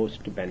in the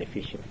most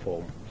beneficial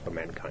form for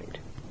mankind.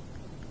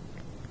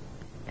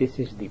 This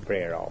is the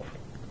prayer of,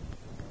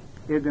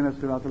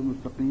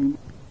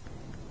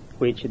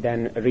 which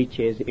then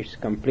reaches its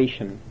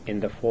completion in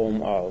the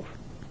form of,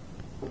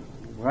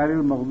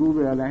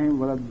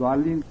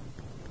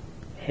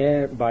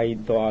 here by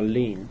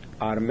Dhalin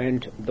are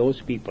meant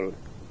those people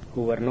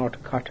who were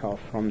not cut off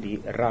from the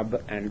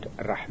Rabb and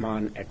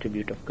Rahman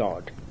attribute of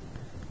God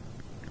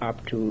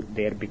up to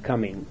their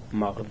becoming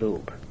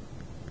Maghdub,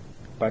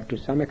 but to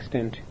some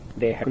extent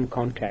they have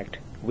contact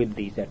with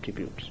these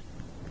attributes.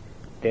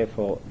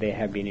 Therefore they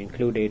have been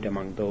included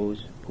among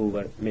those who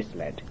were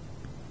misled,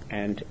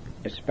 and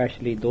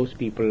especially those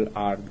people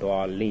are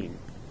Dhalin,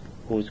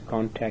 whose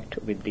contact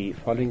with the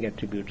following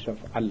attributes of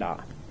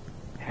Allah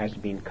has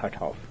been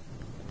cut off.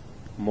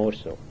 More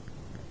so,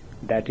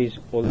 that is,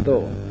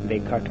 although they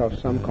cut off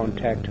some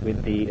contact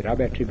with the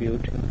Rabb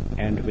attribute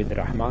and with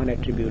Rahman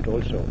attribute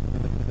also,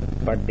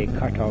 but they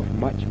cut off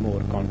much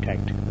more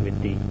contact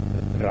with the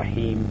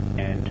Rahim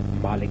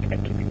and Malik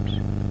attributes.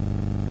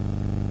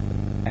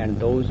 And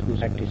those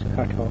whose act is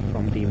cut off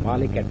from the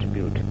Malik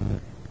attribute,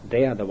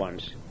 they are the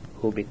ones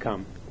who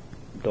become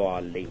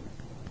Dhalin.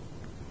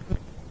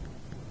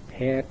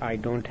 Here I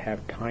don't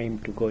have time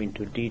to go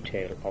into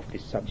detail of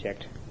this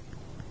subject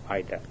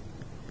either,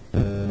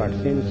 but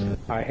since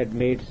I had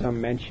made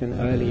some mention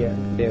earlier,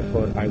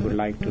 therefore I would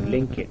like to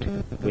link it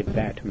with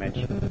that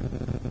mention.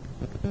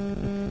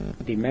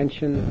 The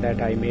mention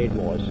that I made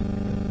was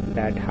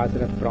that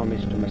Hazrat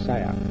promised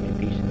Messiah, may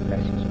peace and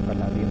blessings of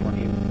Allah be upon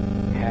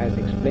him, has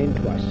explained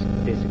to us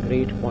this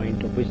great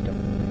point of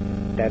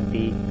wisdom, that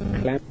the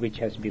calamity which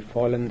has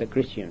befallen the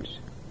Christians,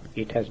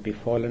 it has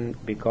befallen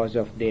because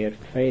of their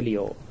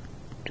failure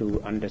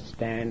to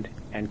understand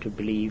and to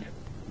believe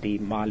the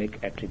Malik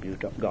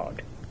attribute of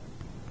God.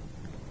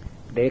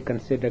 They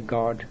consider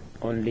God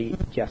only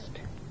just,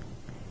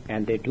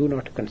 and they do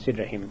not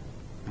consider him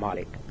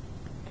Malik,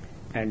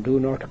 and do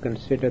not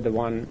consider the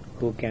one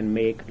who can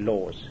make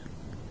laws,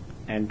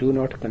 and do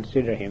not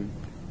consider him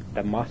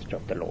the master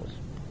of the laws.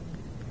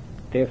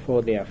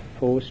 Therefore, they are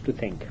forced to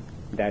think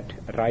that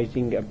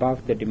rising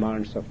above the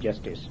demands of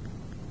justice,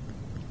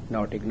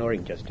 not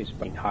ignoring justice,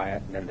 but being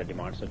higher than the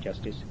demands of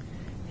justice,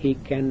 he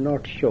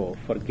cannot show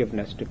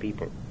forgiveness to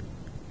people.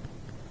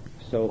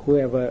 So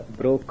whoever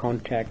broke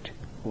contact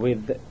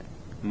with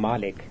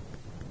Malik,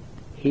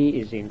 he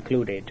is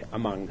included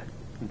among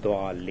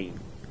Dhalin.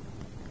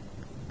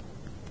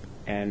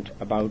 And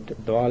about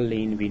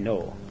Dhalin we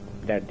know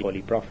that the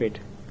Holy Prophet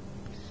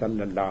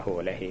sallallahu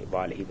alaihi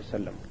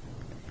wasallam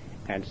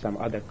and some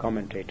other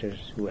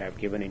commentators who have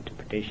given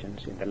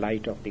interpretations in the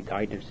light of the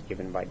guidance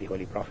given by the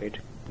Holy Prophet,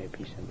 may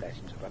peace and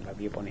blessings of Allah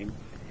be upon him,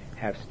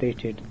 have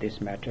stated this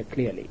matter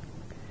clearly,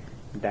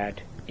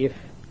 that if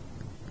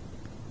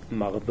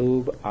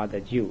Maghdub are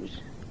the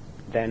Jews,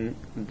 then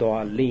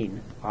Dhalin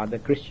are the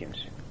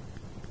Christians.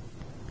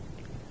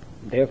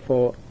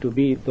 Therefore, to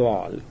be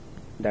Dhal,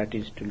 that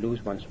is to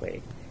lose one's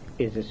way,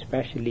 is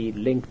especially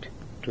linked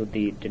to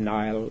the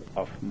denial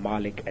of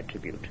Malik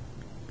attribute.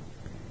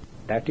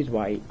 That is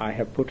why I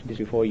have put this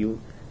before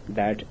you,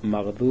 that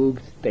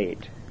Maghdub's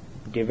state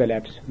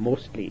develops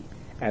mostly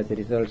as a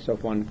result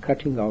of one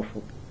cutting off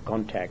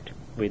contact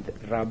with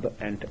Rabb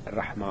and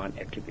Rahman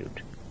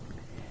attribute.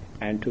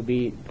 And to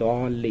be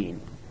Dhalin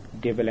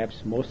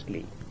develops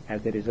mostly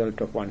as a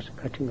result of one's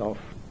cutting off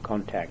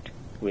contact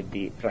with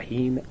the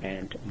Rahim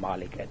and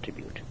Malik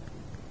attribute.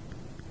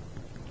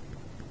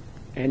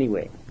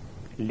 Anyway,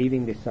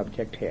 leaving this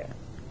subject here,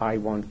 I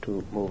want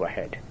to move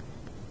ahead.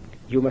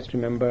 You must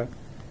remember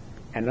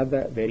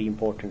another very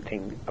important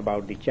thing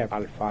about the chapter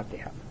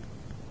Al-Fatiha,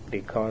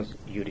 because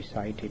you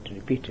recite it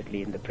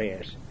repeatedly in the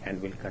prayers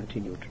and will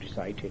continue to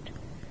recite it.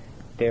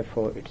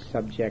 Therefore, its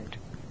subject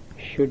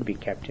should be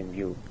kept in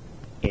view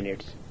in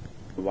its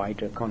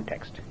wider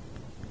context.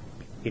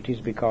 It is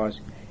because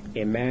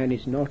a man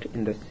is not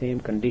in the same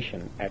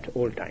condition at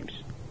all times,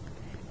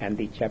 and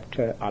the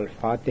chapter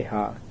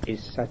Al-Fatiha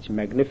is such a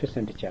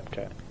magnificent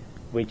chapter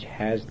which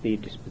has the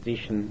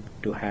disposition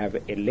to have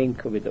a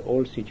link with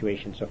all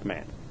situations of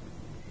man.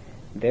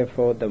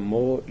 Therefore, the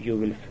more you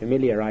will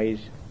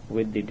familiarize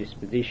with the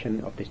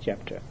disposition of this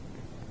chapter,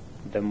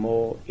 the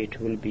more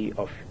it will be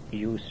of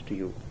use to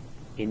you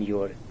in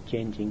your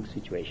changing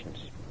situations.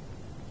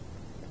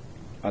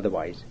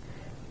 Otherwise,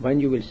 when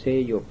you will say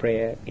your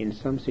prayer in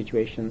some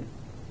situation,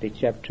 the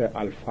chapter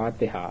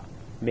Al-Fatiha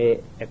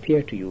may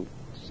appear to you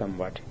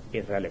somewhat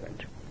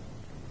irrelevant.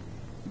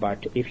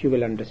 But if you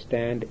will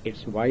understand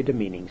its wider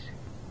meanings,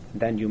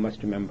 then you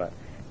must remember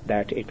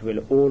that it will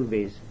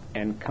always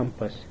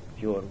encompass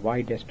your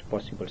widest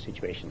possible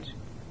situations,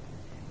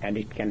 and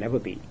it can never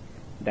be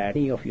that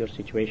any of your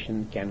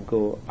situation can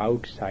go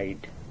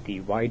outside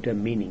the wider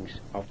meanings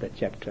of the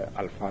chapter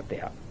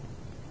Al-Fatiha.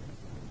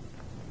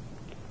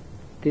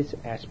 This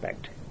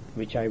aspect,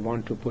 which I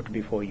want to put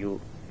before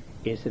you,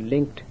 is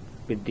linked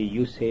with the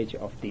usage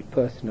of the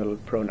personal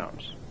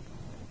pronouns.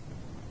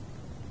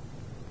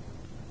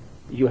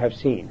 You have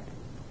seen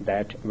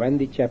that when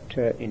the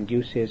chapter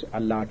induces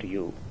Allah to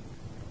you,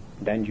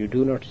 then you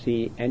do not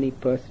see any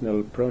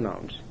personal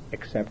pronouns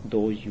except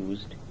those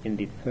used in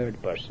the third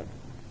person.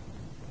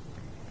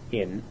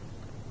 In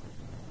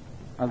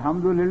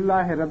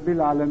Alhamdulillahi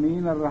Rabbil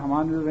Alameen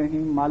Ar-Rahmanir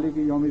Rahim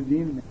Maliki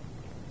Yawmiddin,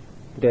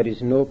 there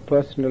is no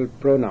personal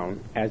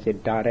pronoun as a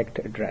direct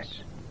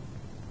address,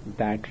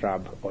 that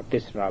Rabb or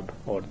this Rabb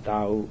or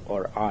thou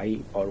or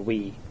I or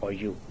we or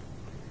you.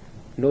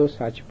 No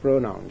such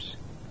pronouns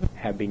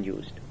have been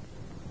used,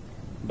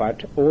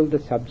 but all the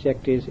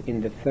subject is in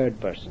the third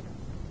person.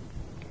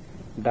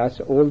 Thus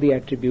all the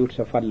attributes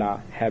of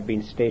Allah have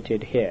been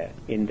stated here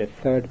in the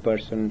third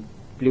person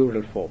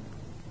plural form.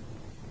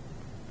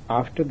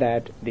 After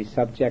that the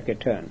subject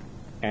returned,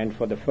 and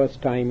for the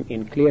first time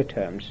in clear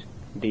terms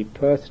the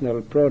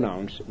personal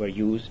pronouns were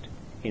used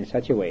in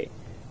such a way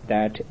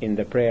that in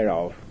the prayer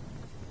of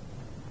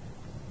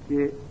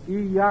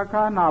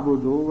Iyyaka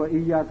na'budu wa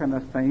iyyaka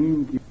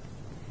nasta'in,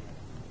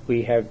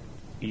 we have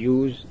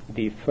used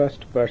the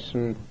first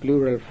person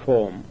plural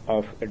form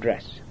of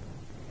address,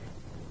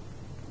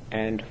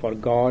 and for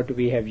God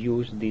we have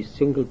used the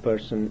single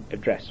person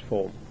address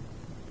form.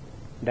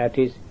 That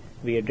is,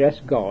 we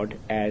address God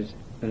as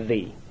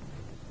thee,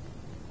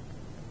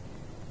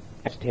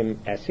 asked him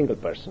as single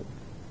person,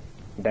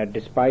 that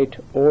despite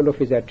all of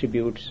his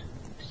attributes,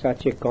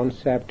 such a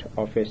concept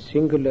of a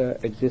singular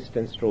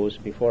existence rose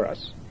before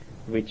us,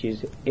 which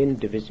is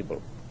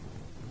indivisible,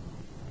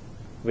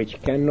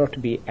 which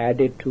cannot be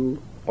added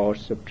to or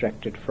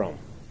subtracted from,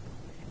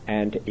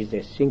 and is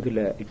a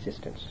singular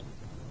existence.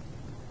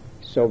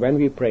 So when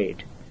we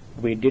prayed,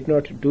 we did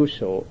not do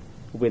so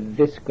with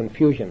this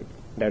confusion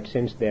that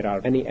since there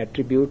are many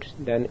attributes,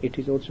 then it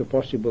is also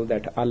possible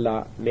that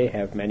Allah may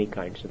have many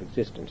kinds of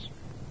existence.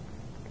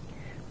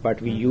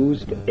 But we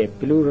used a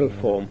plural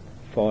form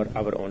for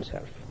our own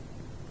self,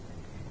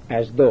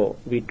 as though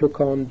we took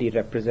on the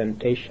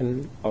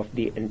representation of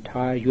the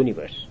entire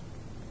universe.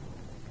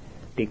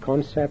 The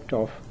concept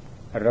of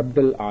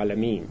Rabbil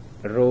Alameen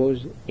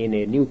rose in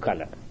a new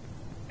color,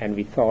 and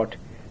we thought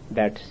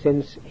that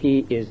since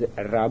he is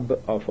Rabb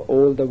of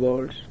all the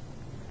worlds,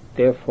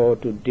 therefore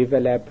to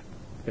develop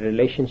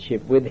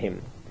relationship with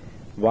him,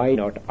 why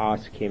not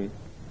ask him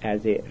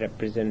as a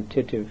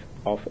representative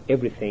of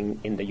everything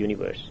in the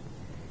universe,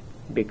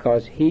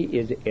 because he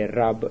is a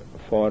Rabb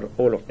for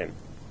all of them.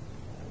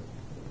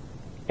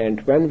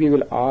 And when we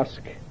will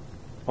ask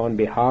on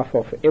behalf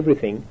of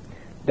everything,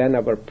 then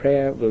our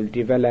prayer will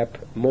develop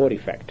more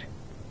effect,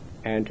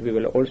 and we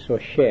will also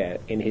share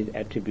in his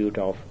attribute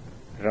of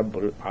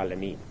Rabbul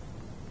Alameen.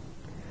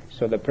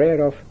 So the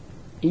prayer of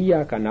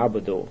Iyyaka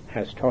na'budu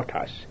has taught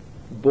us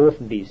both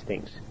these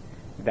things,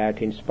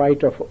 that in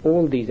spite of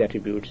all these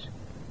attributes,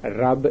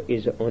 Rabb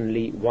is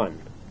only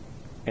one,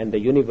 and the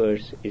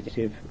universe is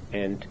massive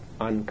and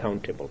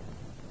uncountable.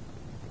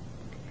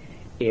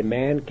 A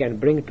man can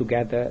bring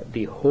together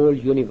the whole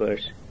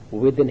universe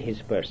within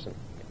his person,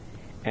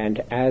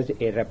 and as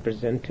a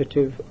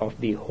representative of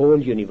the whole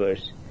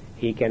universe,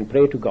 he can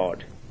pray to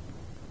God,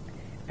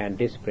 and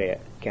this prayer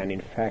can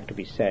in fact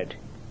be said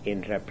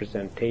in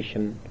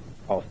representation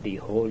of the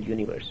whole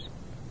universe.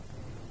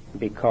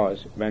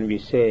 Because when we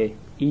say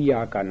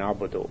Iyyaka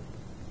na'budu,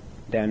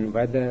 then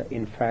whether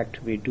in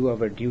fact we do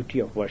our duty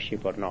of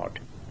worship or not,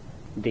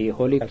 the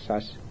Holy tells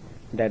us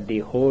that the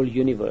whole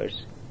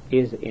universe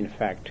is in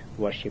fact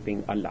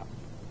worshipping Allah.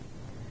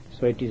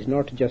 So it is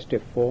not just a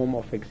form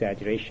of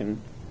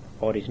exaggeration,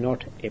 or is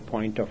not a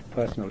point of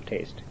personal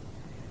taste,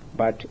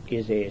 but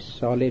is a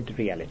solid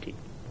reality,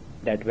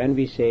 that when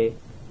we say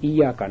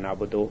Iyyaka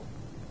na'budu,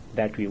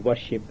 that we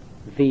worship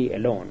Thee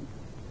alone,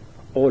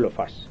 all of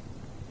us,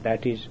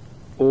 that is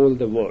all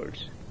the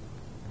worlds,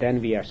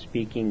 then we are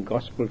speaking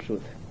gospel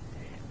truth.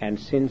 And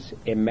since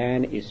a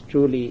man is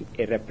truly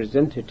a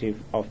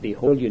representative of the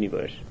whole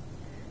universe,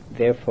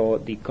 therefore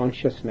the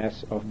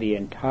consciousness of the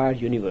entire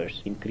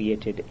universe is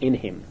created in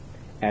him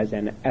as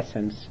an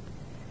essence,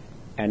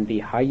 and the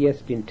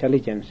highest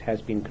intelligence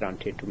has been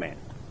granted to man.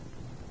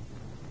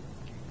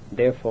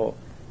 Therefore,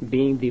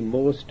 being the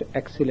most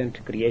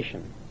excellent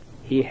creation,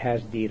 he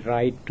has the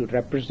right to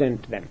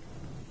represent them.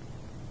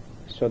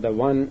 So the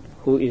one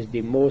who is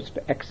the most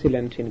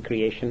excellent in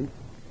creation,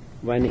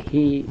 when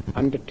he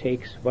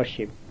undertakes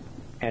worship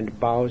and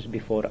bows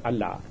before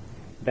Allah,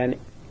 then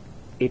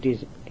it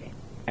is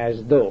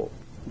as though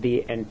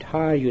the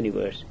entire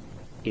universe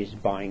is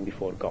bowing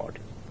before God.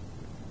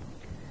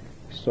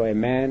 So a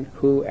man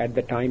who at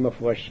the time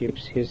of worship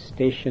keeps his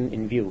station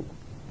in view,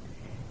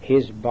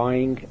 his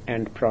bowing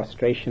and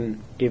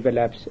prostration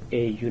develops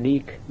a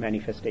unique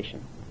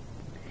manifestation.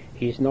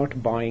 He is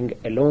not bowing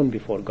alone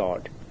before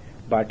God,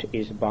 but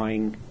is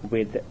bowing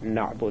with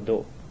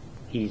na'budu.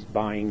 He is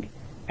bowing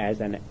as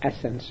an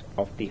essence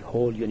of the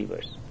whole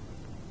universe.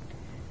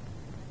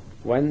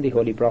 When the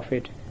Holy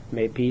Prophet,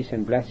 may peace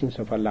and blessings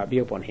of Allah be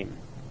upon him,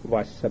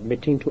 was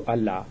submitting to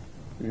Allah,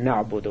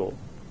 na'budu,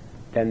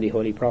 then the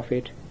Holy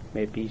Prophet,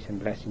 may peace and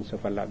blessings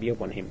of Allah be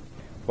upon him,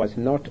 was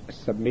not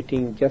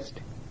submitting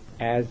just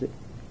as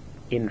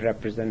in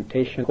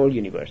representation of the whole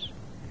universe,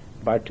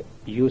 but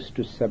used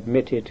to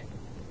submit it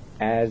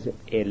as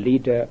a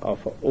leader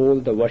of all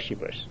the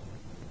worshippers,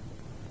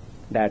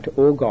 that,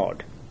 O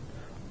God,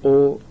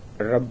 O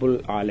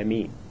Rabbul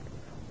Alameen,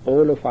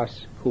 all of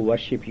us who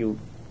worship you,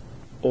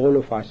 all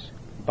of us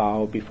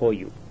bow before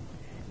you,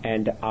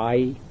 and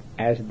I,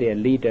 as their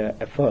leader,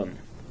 affirm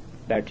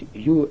that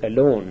you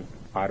alone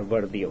are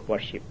worthy of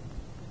worship,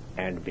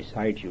 and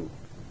beside you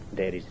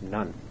there is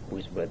none who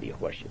is worthy of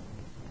worship.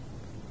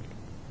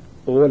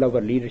 All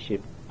our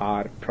leadership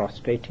are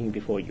prostrating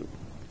before you.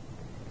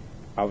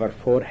 Our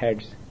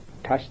foreheads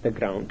touch the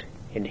ground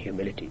in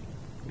humility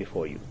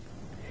before you,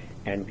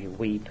 and we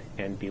weep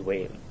and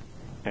bewail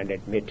and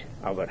admit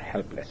our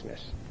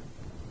helplessness.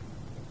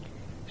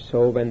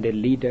 So when the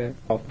leader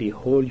of the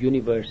whole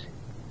universe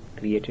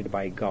created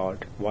by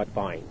God was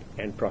bowing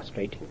and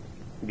prostrating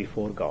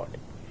before God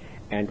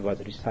and was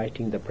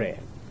reciting the prayer,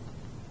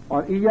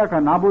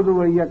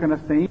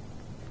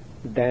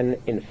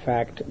 then in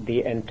fact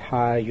the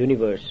entire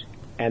universe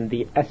and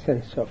the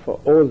essence of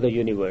all the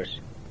universe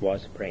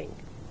was praying.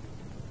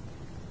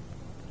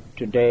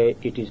 Today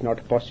it is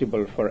not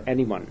possible for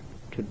anyone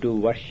to do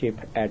worship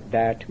at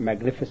that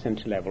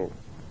magnificent level.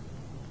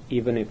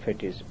 Even if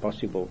it is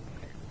possible,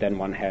 then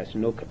one has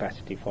no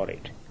capacity for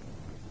it.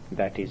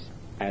 That is,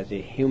 as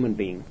a human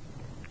being,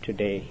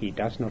 today he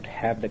does not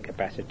have the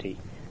capacity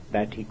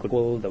that he could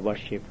hold the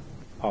worship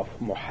of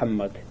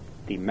Muhammad,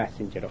 the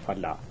messenger of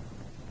Allah,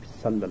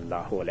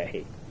 sallallahu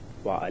alayhi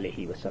wa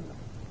alihi wasallam.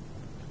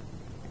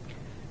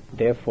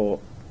 Therefore,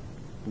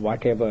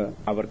 whatever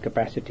our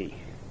capacity,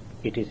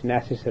 it is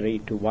necessary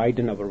to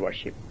widen our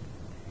worship,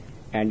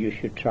 and you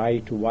should try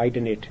to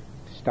widen it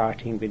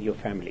starting with your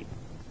family.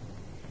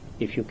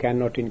 If you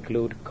cannot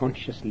include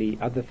consciously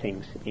other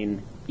things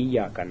in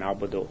Iyyaka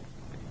na'budu,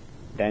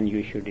 then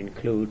you should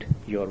include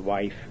your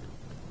wife,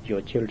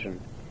 your children,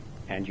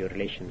 and your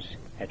relations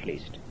at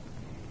least.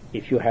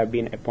 If you have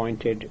been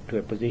appointed to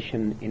a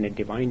position in a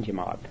divine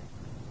Jamaat,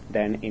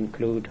 then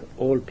include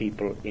all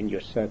people in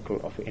your circle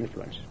of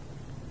influence.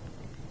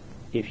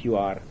 If you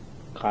are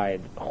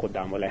Qaid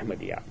Khudamul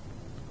Ahmadiyya,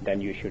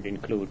 then you should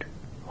include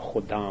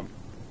Khuddam.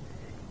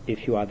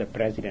 If you are the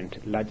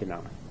president,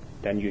 Lajna,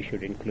 then you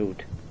should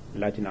include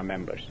Lajna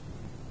members.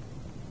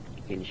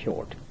 In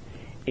short,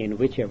 in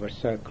whichever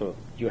circle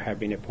you have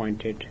been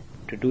appointed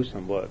to do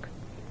some work,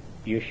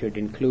 you should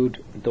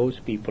include those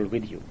people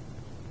with you.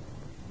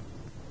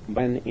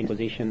 When in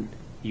position,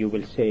 you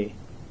will say,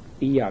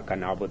 Iyaka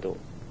na'budu.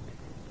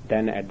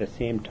 Then at the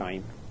same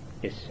time,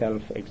 a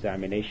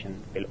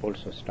self-examination will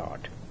also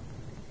start,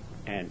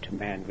 and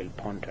man will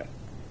ponder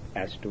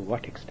as to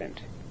what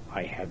extent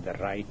I have the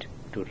right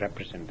to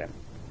represent them.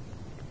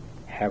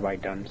 Have I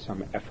done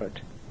some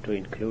effort to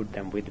include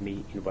them with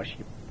me in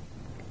worship?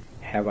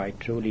 Have I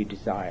truly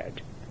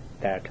desired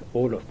that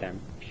all of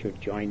them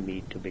should join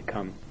me to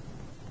become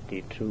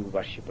the true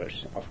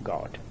worshippers of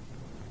God?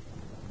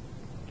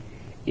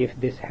 If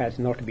this has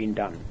not been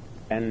done,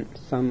 then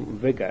some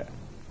vigor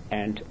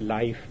and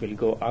life will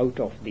go out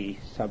of the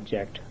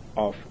subject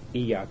of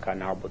Iyaka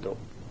na'budu.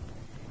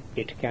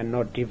 It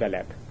cannot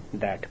develop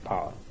that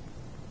power.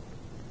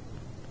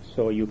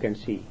 So you can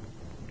see,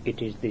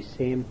 it is the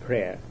same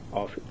prayer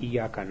of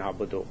Iyaka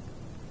na'budu,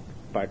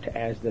 but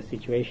as the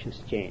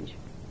situations change,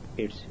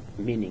 its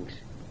meanings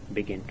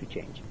begin to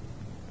change.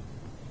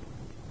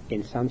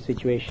 In some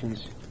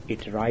situations,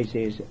 it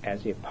rises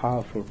as a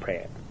powerful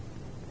prayer.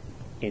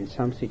 In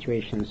some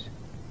situations,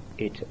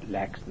 it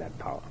lacks that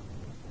power.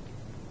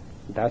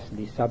 Thus,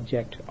 the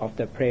subject of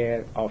the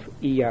prayer of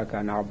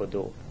Iyaka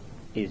na'budu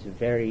is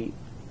very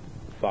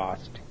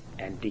vast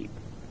and deep.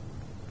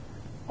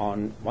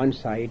 On one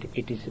side,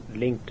 it is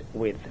linked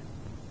with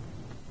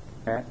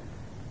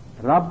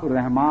Rabb,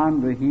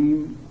 Rahman,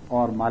 Rahim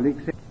or Malik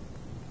se,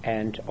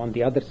 and on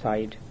the other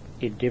side,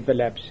 it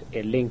develops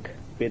a link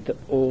with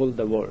all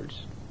the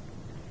worlds,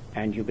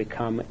 and you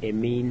become a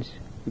means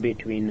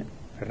between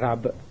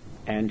Rabb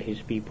and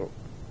his people,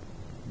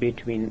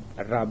 between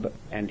Rabb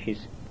and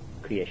his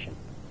creation.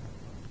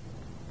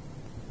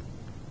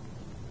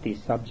 The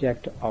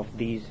subject of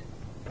these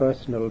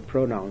personal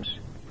pronouns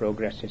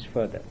progresses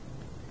further,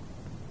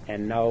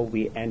 and now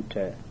we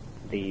enter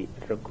the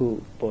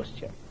ruku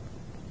posture.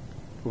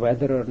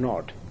 Whether or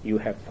not you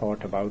have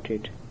thought about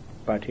it,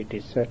 but it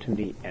is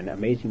certainly an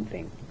amazing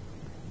thing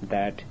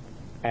that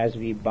as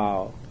we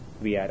bow,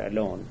 we are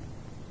alone,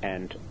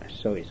 and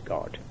so is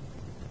God.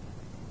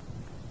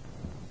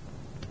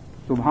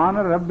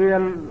 Subhana Rabbi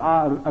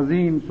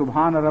al-Azim,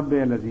 Subhana Rabbi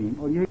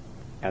al-Azim.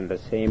 And the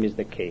same is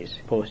the case,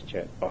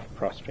 posture of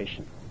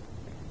prostration,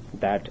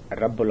 that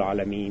Rabbul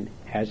Alameen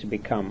has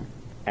become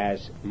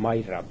as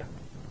my Rabb.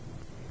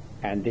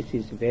 And this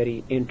is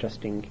very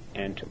interesting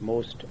and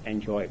most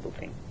enjoyable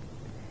thing,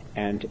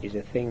 and is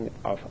a thing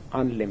of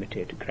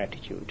unlimited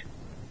gratitude,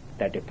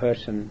 that a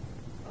person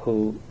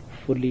who,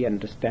 fully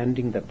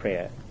understanding the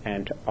prayer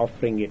and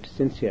offering it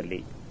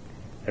sincerely,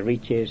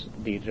 reaches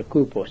the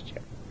ruku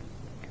posture,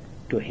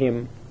 to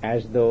him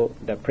as though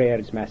the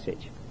prayer's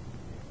message,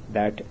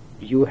 that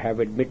you have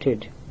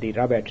admitted the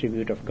Rabb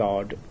attribute of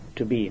God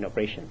to be in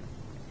operation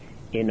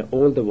in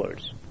all the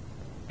worlds,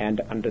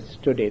 and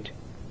understood it,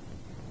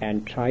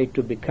 and tried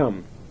to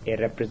become a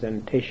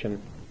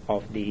representation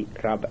of the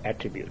Rabb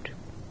attribute.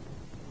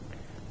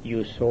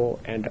 You saw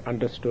and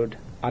understood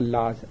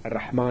Allah's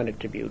Rahman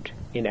attribute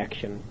in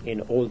action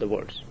in all the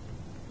worlds,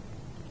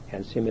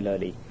 and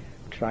similarly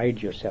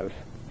tried yourself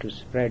to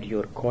spread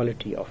your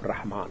quality of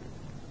Rahman.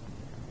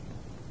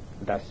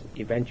 Thus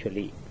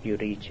eventually you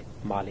reach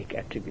Malik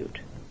attribute.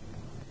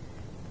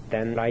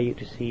 Then I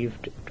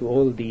received to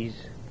all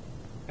these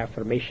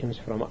affirmations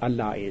from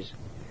Allah is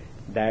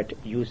that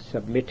you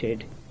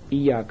submitted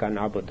Iyaka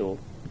na'budu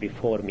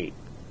before me,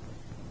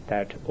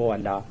 that, O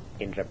Allah,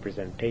 in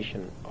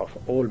representation of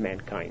all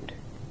mankind,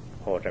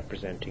 or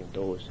representing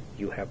those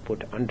you have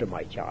put under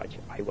my charge,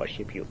 I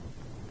worship you.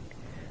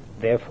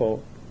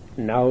 Therefore,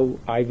 now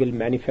I will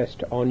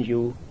manifest on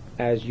you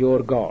as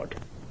your God,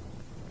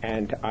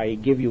 and I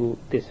give you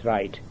this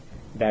right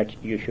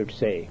that you should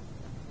say,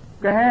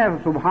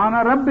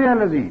 Subhana Rabbi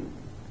al-Azim.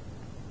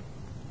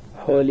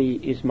 Holy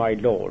is my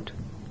Lord,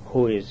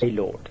 who is a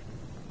Lord.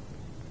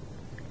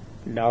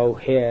 Now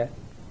here,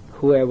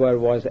 whoever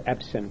was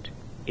absent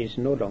is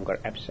no longer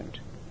absent.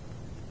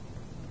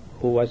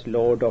 Who was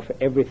Lord of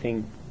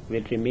everything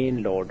will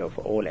remain Lord of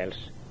all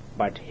else,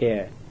 but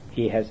here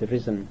he has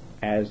risen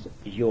as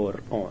your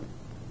own,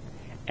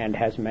 and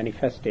has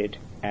manifested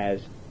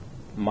as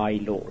my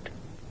Lord.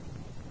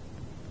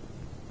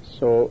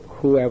 So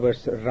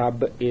whoever's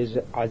Rabb is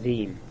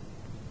Azim,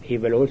 he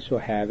will also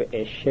have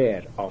a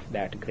share of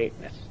that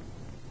greatness.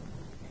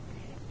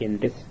 In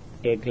this,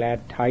 a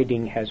glad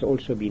tiding has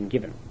also been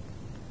given,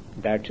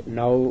 that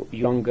now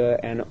younger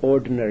an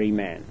ordinary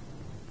man,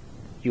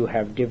 you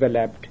have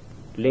developed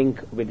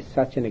link with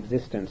such an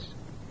existence,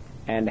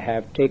 and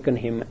have taken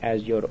him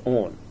as your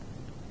own,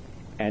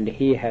 and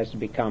he has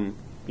become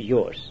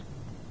yours,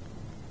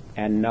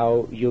 and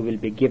now you will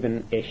be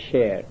given a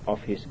share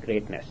of his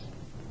greatness.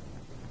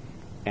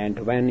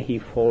 And when he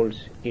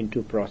falls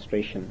into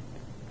prostration,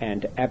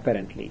 and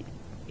apparently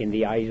in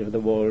the eyes of the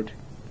world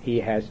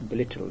he has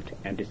belittled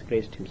and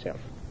disgraced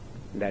himself,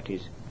 that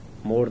is,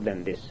 more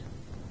than this,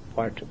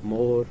 what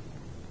more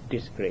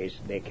disgrace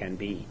there can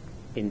be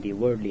in the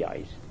worldly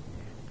eyes,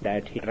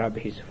 that he rub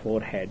his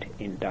forehead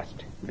in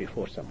dust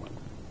before someone.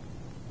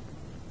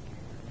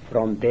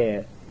 From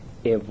there,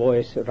 a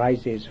voice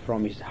rises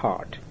from his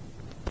heart.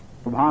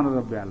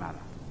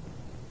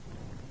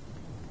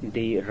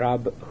 The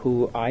Rabb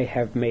who I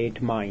have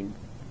made mine,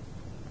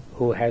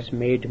 who has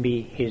made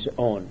me his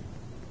own,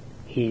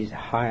 he is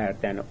higher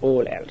than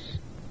all else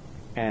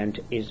and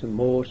is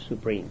more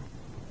supreme,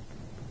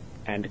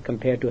 and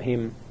compared to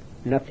him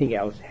nothing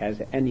else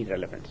has any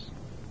relevance.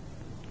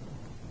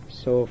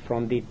 So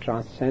from the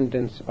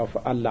transcendence of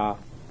Allah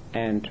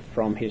and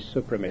from his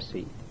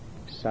supremacy,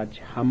 such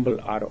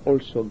humble are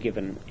also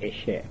given a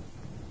share.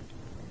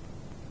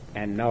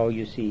 And now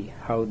you see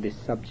how this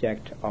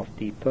subject of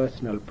the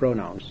personal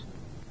pronouns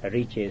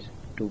reaches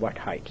to what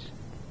heights,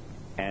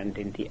 and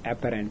in the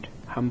apparent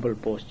humble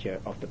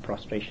posture of the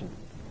prostration,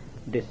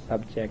 this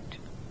subject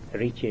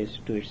reaches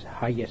to its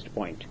highest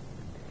point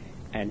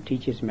and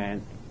teaches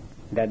man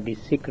that the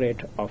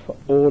secret of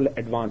all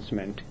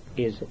advancement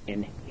is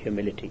in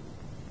humility.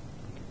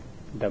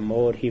 The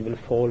more he will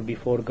fall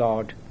before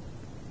God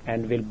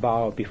and will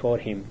bow before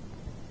him,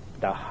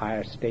 the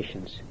higher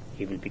stations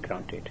he will be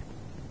granted.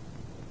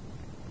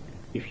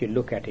 If you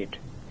look at it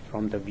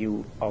from the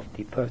view of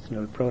the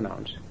personal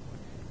pronouns,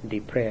 the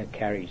prayer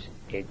carries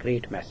a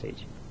great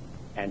message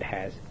and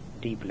has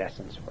deep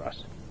lessons for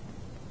us.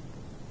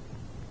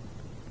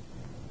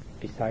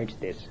 Besides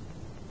this,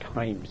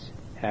 times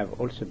have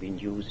also been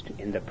used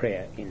in the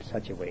prayer in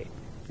such a way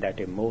that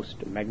a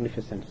most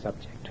magnificent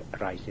subject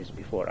rises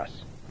before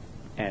us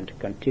and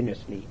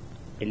continuously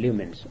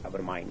illumines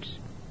our minds.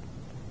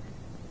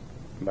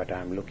 But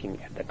I am looking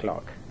at the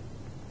clock,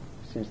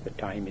 since the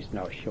time is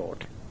now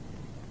short,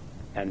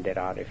 and there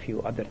are a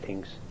few other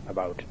things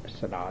about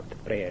Salat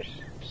prayers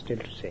still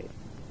to say.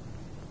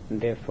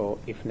 Therefore,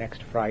 if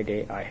next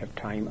Friday I have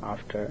time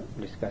after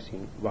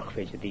discussing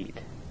Waqf-e-Jadid,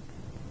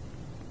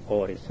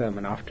 or a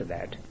sermon after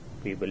that,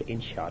 we will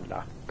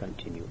inshallah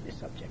continue this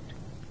subject.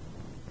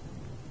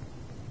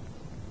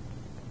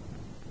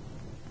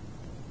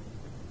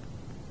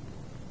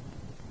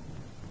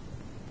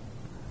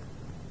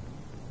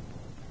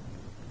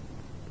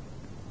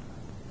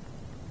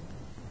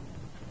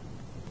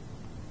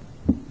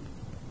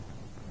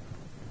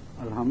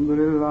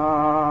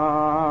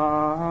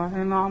 Alhamdulillah,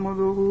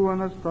 na'maduhu wa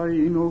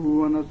nasta'inuhu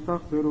wa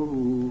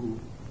nastaghfiruhu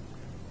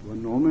wa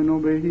nu'minu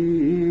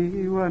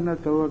bihi wa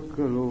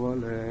natawakkalu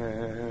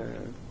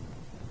alayh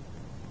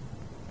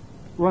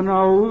wa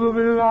na'udhu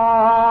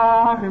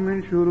billahi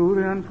min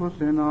shururi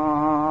anfusina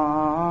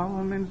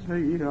wa min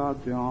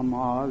sayyiati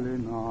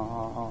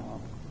a'malina.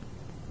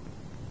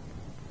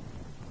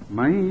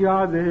 Man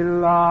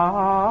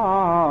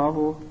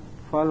yahdihillahu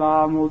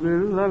fala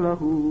mudilla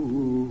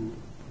lahu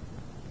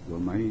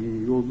ومن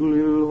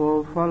يضلله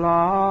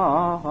فلا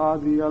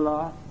هادي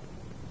له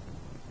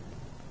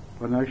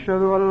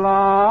ونشهد أن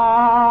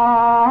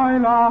لا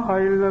إله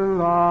إلا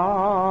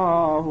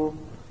الله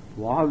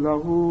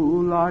وحده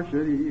لا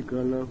شريك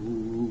له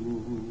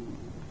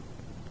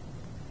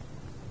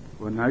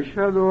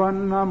ونشهد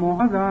أن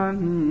محمدا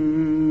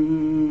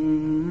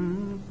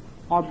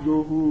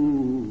عبده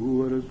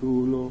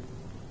ورسوله.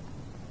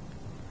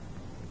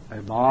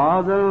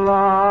 عباد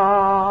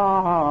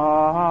الله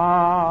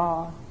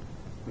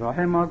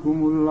رحمكم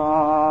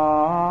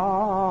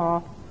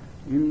الله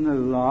إن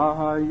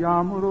الله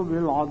يأمر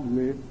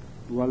بالعدل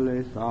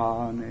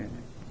والإحسان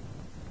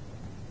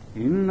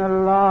إن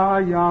الله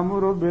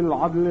يأمر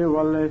بالعدل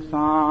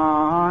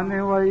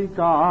والإحسان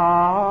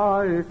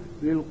وإيتاء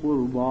ذي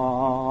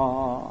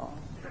القربى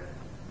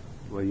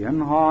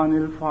وينهى عن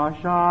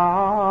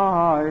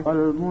الفحشاء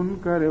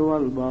والمنكر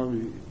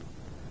والبغي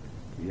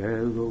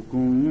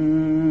يعظكم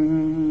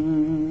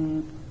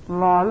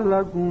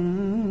لعلكم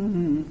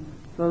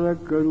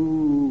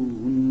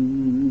تذكرون.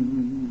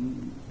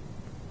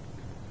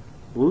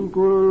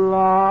 اذكروا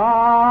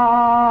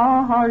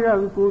الله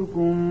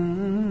يذكركم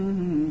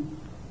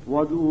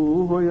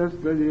وادعوه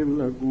يستجب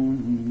لكم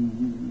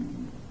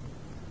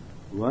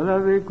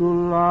ولذكر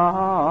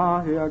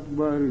الله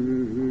أكبر.